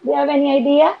think? Do you have any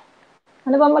idea?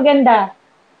 Ano ba maganda?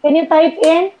 Can you type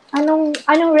in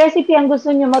anong recipe ang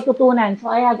gusto niyo matutunan? So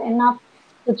I have enough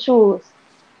to choose.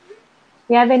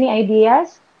 Do you have any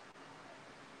ideas?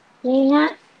 Sige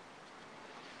nga.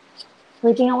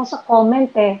 Waiting ako sa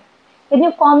comment eh. Can you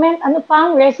comment ano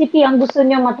pang recipe ang gusto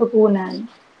niyo matutunan?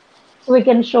 So we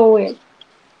can show it.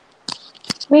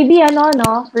 Maybe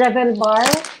Revel bar.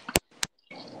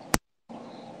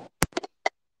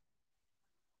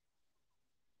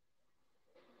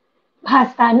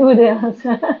 Pasta noodles.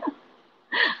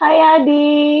 Hi,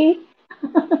 Adi.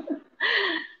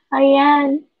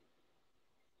 Ayan.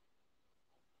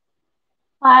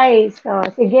 Pies. So,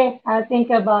 sige, I'll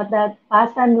think about that.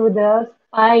 Pasta noodles,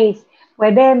 pies.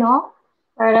 Pwede, no?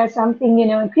 Para something,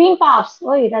 cream puffs.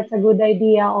 Oy, that's a good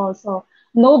idea also.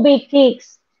 No-bake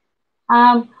cakes.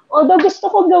 Although gusto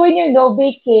kong gawin yung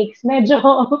no-bake cakes, medyo,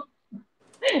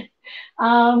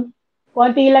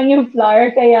 konti lang yung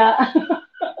flour, kaya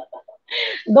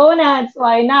Donuts,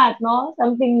 why not, no?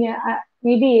 Something,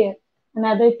 maybe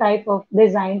another type of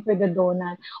design for the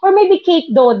donut. Or maybe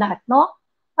cake donut, no?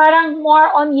 Parang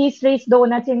more on yeast raised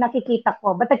donuts yung nakikita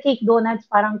ko. But the cake donuts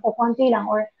parang kukonti lang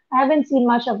or I haven't seen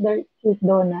much of the cake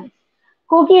donuts.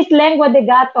 Cookies, lengua de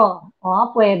gato.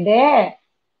 Oh, pwede.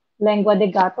 Lengua de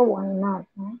gato, why not?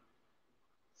 No?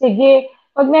 Sige,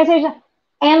 pag-message,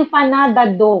 empanada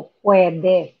dough,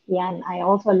 pwede. Yan, I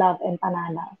also love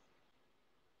empanadas.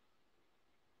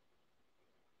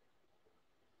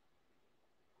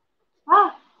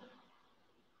 Ah,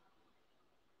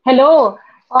 hello.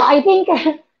 Oh, I think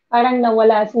parang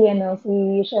nawala si si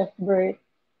Chef Bert.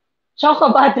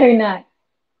 Choco butternut.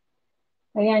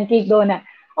 Ayan, cake donut.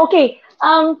 Okay,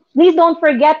 please don't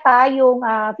forget yung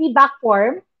feedback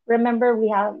form. Remember, we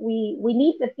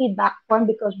need the feedback form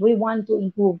because we want to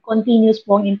improve, continuous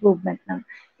pong improvement ng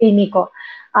Miko.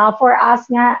 For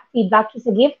us nga, feedback is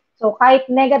a gift. So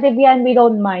kahit negative yan, we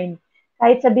don't mind.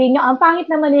 Kahit sabihin nyo, ang pangit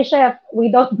naman ni Chef, we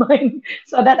don't mind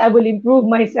so that I will improve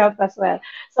myself as well.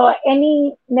 So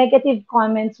any negative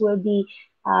comments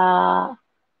uh,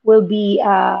 will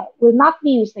not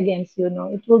be used against you. No,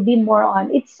 it will be more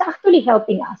on. It's actually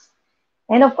helping us.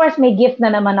 And of course, may gift na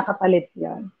naman nakapalit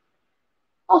yun.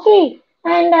 Okay,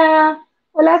 and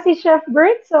wala si Chef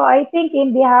Bert, so I think in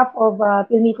behalf of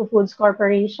Pilmico Foods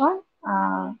Corporation,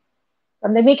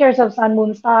 from the makers of Sun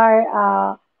Moon Star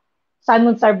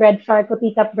bread flour,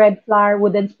 Kotita bread flour,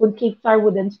 wooden spoon cake flour,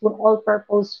 wooden spoon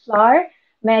all-purpose flour,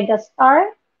 Mega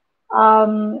Star,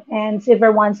 and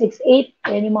Silver 168,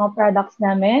 yan yung mga products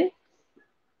namin.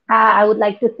 I would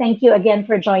like to thank you again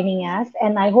for joining us,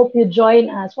 and I hope you join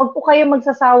us. Huwag po kayo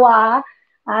magsasawa.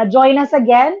 Join us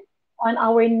again on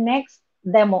our next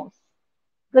demos.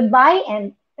 Goodbye,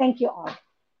 and thank you all.